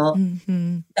till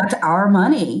that's our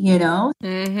money,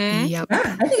 Mm-hmm. Yep.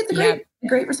 Yeah, I think it's a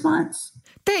great response.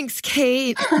 Thanks,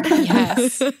 Kate.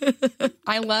 Yes.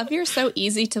 I love you're so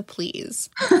easy to please.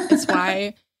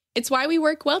 It's why we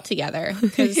work well together.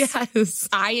 Because Yes.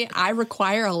 I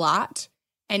require a lot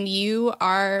and you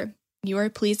are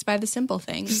pleased by the simple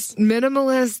things.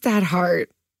 Minimalist at heart.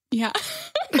 Yeah.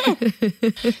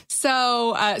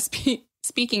 So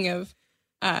speaking of,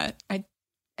 I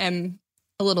am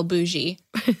a little bougie.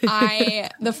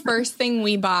 The first thing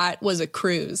we bought was a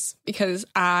cruise because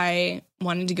I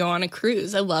wanted to go on a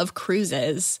cruise. I love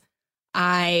cruises.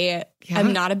 I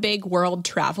am not a big world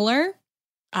traveler.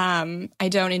 I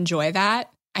don't enjoy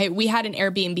that. We had an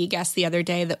Airbnb guest the other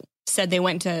day that said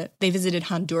they visited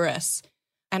Honduras.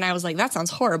 And I was like, that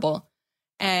sounds horrible.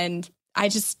 And I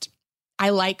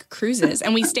like cruises.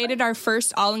 And we stayed at our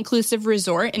first all-inclusive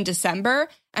resort in December,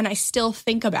 and I still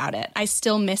think about it. I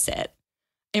still miss it.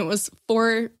 It was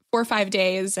 4 or 5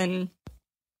 days, and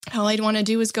all I'd want to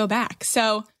do was go back.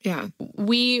 So yeah,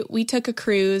 we took a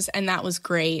cruise, and that was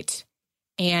great.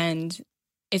 And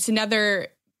it's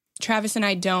Travis and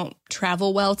I don't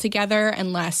travel well together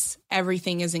unless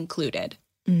everything is included,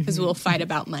 because we'll fight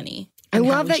about money. I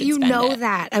love that you know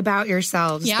that about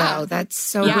yourselves, Yeah. though. That's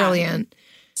so brilliant.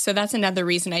 So that's another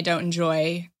reason I don't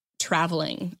enjoy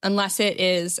traveling unless it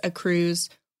is a cruise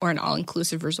or an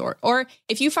all-inclusive resort. Or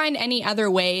if you find any other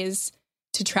ways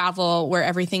to travel where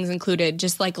everything's included,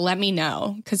 just let me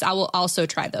know, because I will also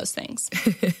try those things.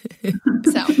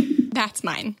 So that's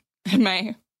mine.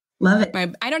 Love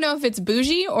it. I don't know if it's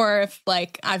bougie or if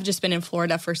I've just been in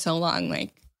Florida for so long.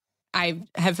 I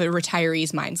have a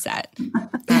retiree's mindset.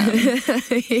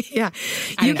 Yeah.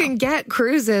 You can get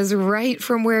cruises right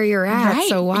from where you're at. Right,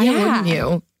 So why wouldn't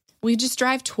you? We just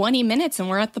drive 20 minutes and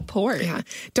we're at the port. Yeah.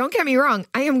 Don't get me wrong.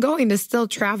 I am going to still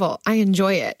travel. I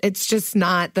enjoy it. It's just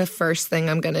not the first thing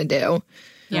I'm going to do.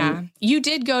 Yeah. You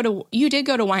did go to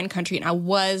wine country, and I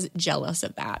was jealous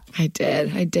of that. I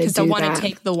did. Because I want to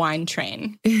take the wine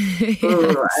train. Ooh,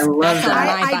 I love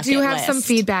that. I do have list. some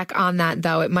feedback on that,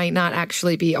 though. It might not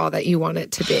actually be all that you want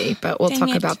it to be, but we'll Dang talk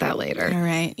it. about that later. All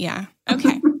right. Yeah.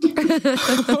 Okay.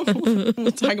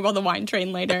 We'll talk about the wine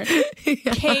train later.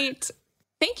 Yeah. Kate,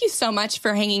 thank you so much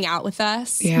for hanging out with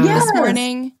us Yeah. Yes. this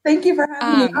morning. Thank you for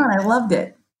having me on. I loved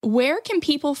it. Where can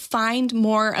people find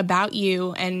more about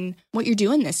you and what you're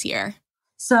doing this year?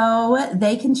 So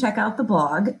they can check out the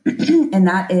blog, and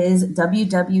that is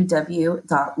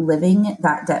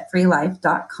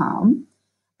www.livingthatdebtfreelife.com.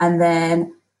 And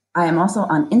then I am also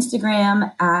on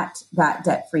Instagram at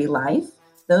thatdebtfreelife.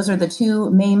 Those are the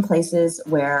two main places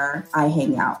where I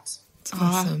hang out.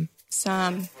 Awesome.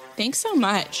 Thanks so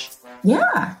much.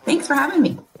 Yeah, thanks for having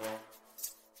me.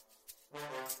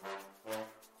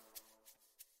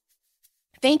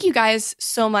 Thank you guys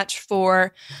so much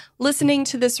for listening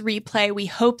to this replay. We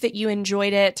hope that you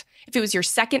enjoyed it. If it was your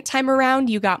second time around,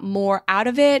 you got more out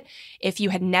of it. If you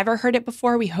had never heard it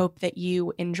before, we hope that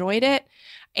you enjoyed it.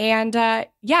 And to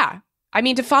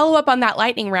follow up on that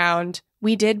lightning round,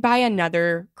 we did buy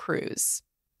another cruise.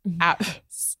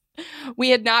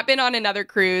 We had not been on another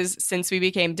cruise since we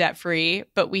became debt-free,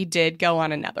 but we did go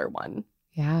on another one.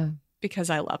 Yeah.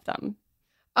 Because I love them.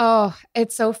 Oh,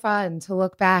 it's so fun to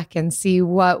look back and see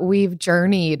what we've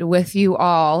journeyed with you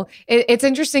all. It's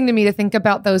interesting to me to think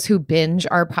about those who binge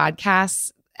our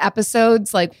podcast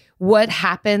episodes, like what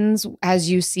happens as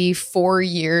you see 4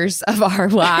 years of our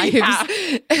lives.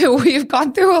 We've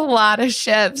gone through a lot of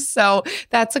shifts. So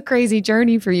that's a crazy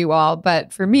journey for you all.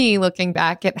 But for me, looking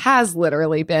back, it has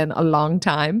literally been a long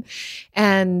time.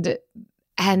 And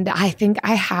I think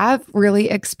I have really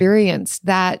experienced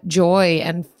that joy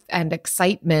and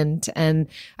excitement. And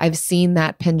I've seen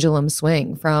that pendulum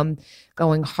swing from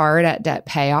going hard at debt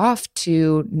payoff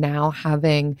to now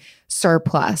having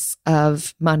surplus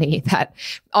of money that,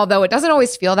 although it doesn't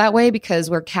always feel that way because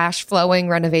we're cash flowing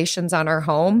renovations on our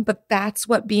home, but that's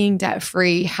what being debt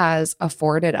free has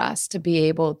afforded us, to be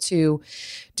able to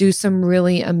do some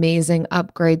really amazing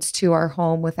upgrades to our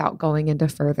home without going into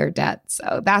further debt.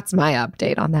 So that's my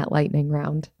update on that lightning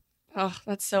round. Oh,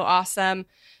 that's so awesome.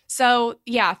 So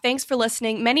yeah, thanks for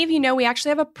listening. Many of you know we actually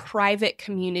have a private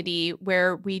community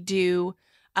where we do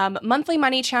monthly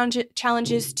money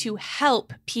challenges to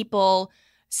help people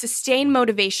sustain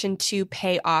motivation to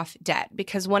pay off debt.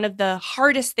 Because one of the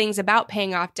hardest things about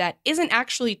paying off debt isn't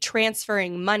actually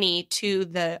transferring money to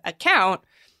the account.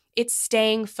 It's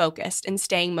staying focused and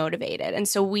staying motivated. And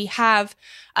so we have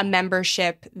a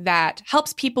membership that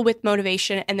helps people with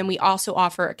motivation. And then we also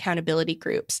offer accountability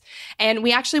groups. And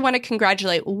we actually want to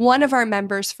congratulate one of our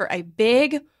members for a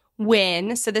big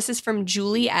win. So this is from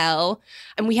Julie L.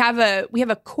 And we have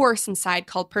a course inside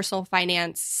called Personal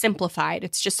Finance Simplified.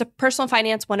 It's just a Personal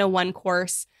Finance 101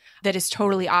 course that is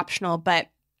totally optional. But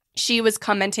she was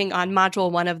commenting on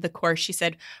module 1 of the course. She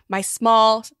said, my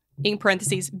small, in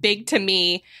parentheses, big to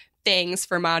me things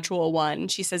for module 1.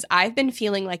 She says, I've been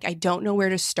feeling like I don't know where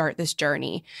to start this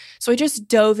journey. So I just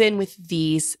dove in with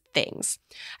these things.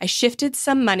 I shifted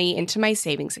some money into my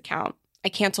savings account. I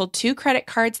canceled 2 credit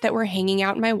cards that were hanging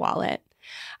out in my wallet.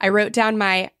 I wrote down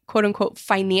my quote unquote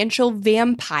financial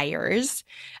vampires.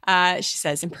 She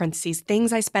says, in parentheses,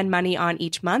 things I spend money on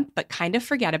each month, but kind of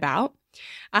forget about.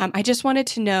 I just wanted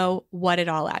to know what it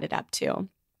all added up to.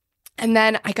 And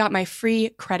then I got my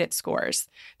free credit scores.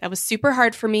 That was super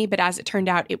hard for me, but as it turned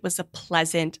out, it was a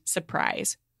pleasant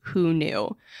surprise. Who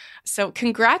knew? So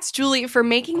congrats, Julie, for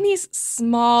making these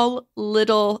small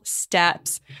little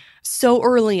steps so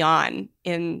early on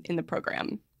in the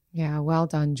program. Yeah, well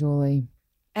done, Julie.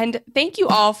 And thank you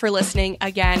all for listening.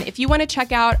 Again, if you want to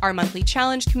check out our monthly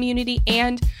challenge community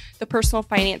and the Personal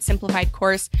Finance Simplified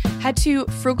course, head to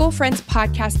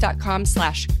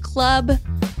frugalfriendspodcast.com/club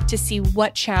to see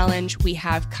what challenge we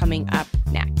have coming up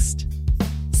next.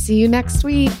 See you next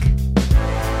week.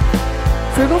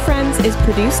 Frugal Friends is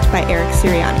produced by Eric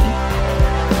Sirianni.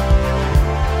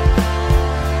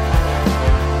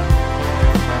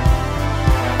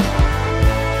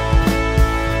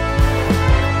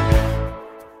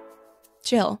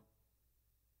 Jill.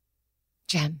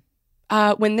 Jen.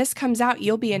 When this comes out,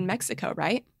 you'll be in Mexico,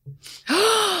 right?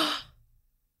 Oh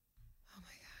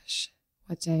my gosh.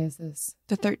 What day is this?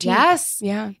 The 13th. Yes.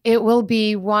 Yeah. It will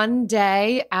be one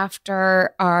day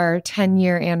after our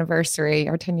 10-year anniversary.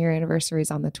 Our 10-year anniversary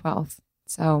is on the 12th.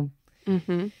 So,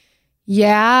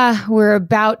 yeah, we're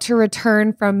about to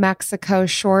return from Mexico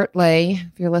shortly.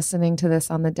 If you're listening to this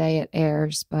on the day it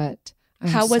airs, but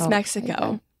how was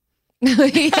Mexico?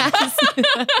 Yes.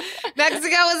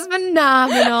 Mexico was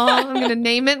phenomenal. I'm going to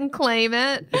name it and claim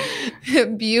it.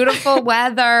 Beautiful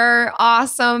weather,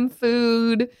 awesome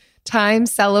food, time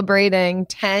celebrating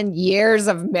 10 years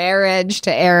of marriage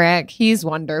to Eric. He's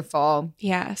wonderful.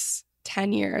 Yes,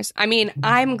 10 years. I mean,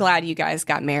 I'm glad you guys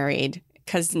got married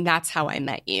because that's how I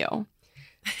met you.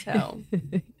 So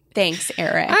thanks,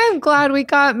 Eric. I'm glad we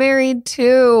got married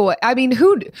too. I mean,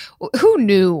 who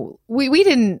knew? We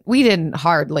didn't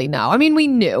hardly know. I mean, we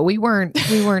knew. We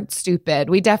weren't stupid.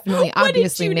 We definitely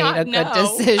obviously made a good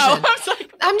decision. Oh, I was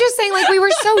like, I'm just saying, like, we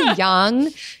were so young,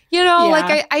 you know,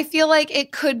 like I feel like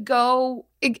it could go,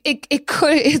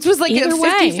 it was like Either a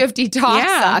way. 50-50 toss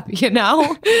up, you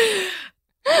know?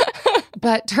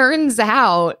 But turns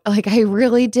out, like, I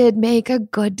really did make a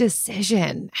good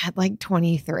decision at like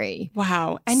 23.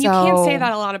 Wow. And you can't say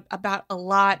that about a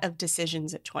lot of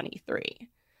decisions at 23.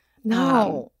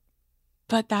 No.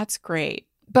 But that's great.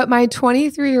 But my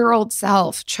 23-year-old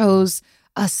self chose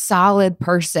a solid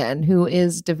person who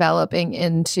is developing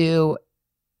into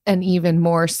an even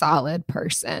more solid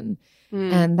person.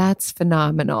 And that's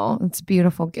phenomenal. It's a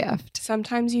beautiful gift.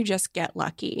 Sometimes you just get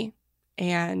lucky.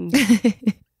 And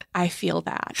I feel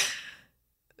that.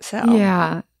 So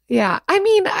Yeah. I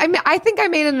mean, I think I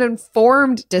made an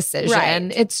informed decision.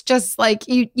 Right. It's just like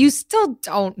you still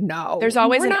don't know. there's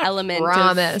always We're an not element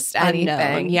promised of anything.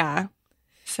 unknown. Yeah.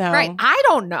 So Right. I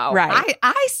don't know. Right.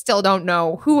 I still don't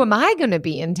know who am I going to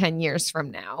be in 10 years from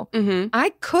now. Mhm. I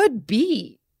could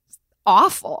be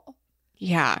awful.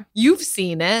 Yeah. You've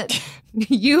seen it.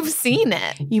 You've seen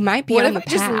it. You might be What on if the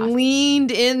I just path.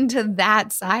 leaned into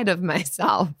that side of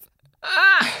myself?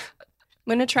 I'm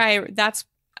gonna try.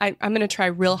 I'm gonna try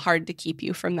real hard to keep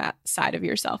you from that side of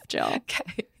yourself, Jill.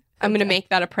 Okay. I'm gonna make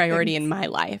that a priority in my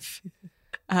life,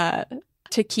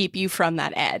 to keep you from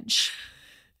that edge.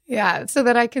 Yeah, so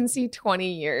that I can see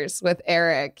 20 years with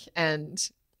Eric and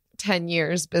 10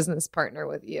 years business partner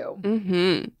with you.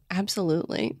 Mm-hmm.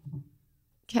 Absolutely.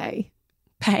 Okay,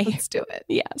 Pay. let's do it.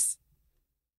 Yes.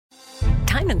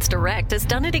 Diamonds Direct has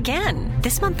done it again.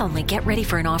 This month only, get ready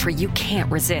for an offer you can't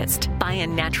resist. Buy a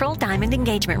natural diamond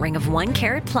engagement ring of 1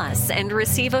 carat plus and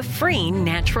receive a free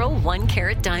natural 1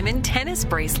 carat diamond tennis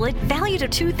bracelet valued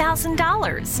at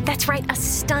 $2,000. That's right, a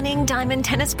stunning diamond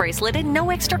tennis bracelet at no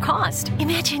extra cost.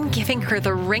 Imagine giving her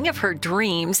the ring of her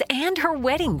dreams and her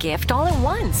wedding gift all at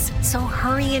once. So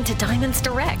hurry into Diamonds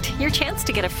Direct. Your chance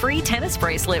to get a free tennis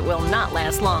bracelet will not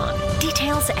last long.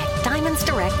 Details at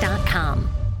diamondsdirect.com.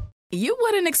 You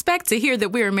wouldn't expect to hear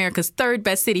that we're America's third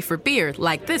best city for beer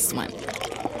like this one.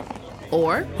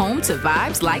 Or home to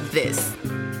vibes like this.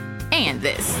 And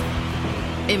this.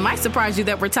 It might surprise you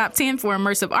that we're top 10 for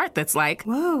immersive art that's like,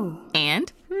 whoa.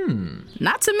 And,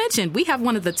 not to mention, we have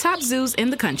one of the top zoos in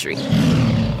the country.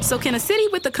 So can a city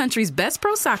with the country's best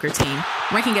pro soccer team,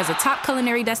 ranking as a top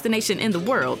culinary destination in the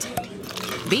world,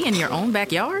 be in your own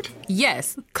backyard?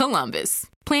 Yes, Columbus.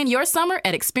 Plan your summer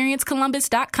at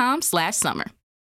experiencecolumbus.com/summer.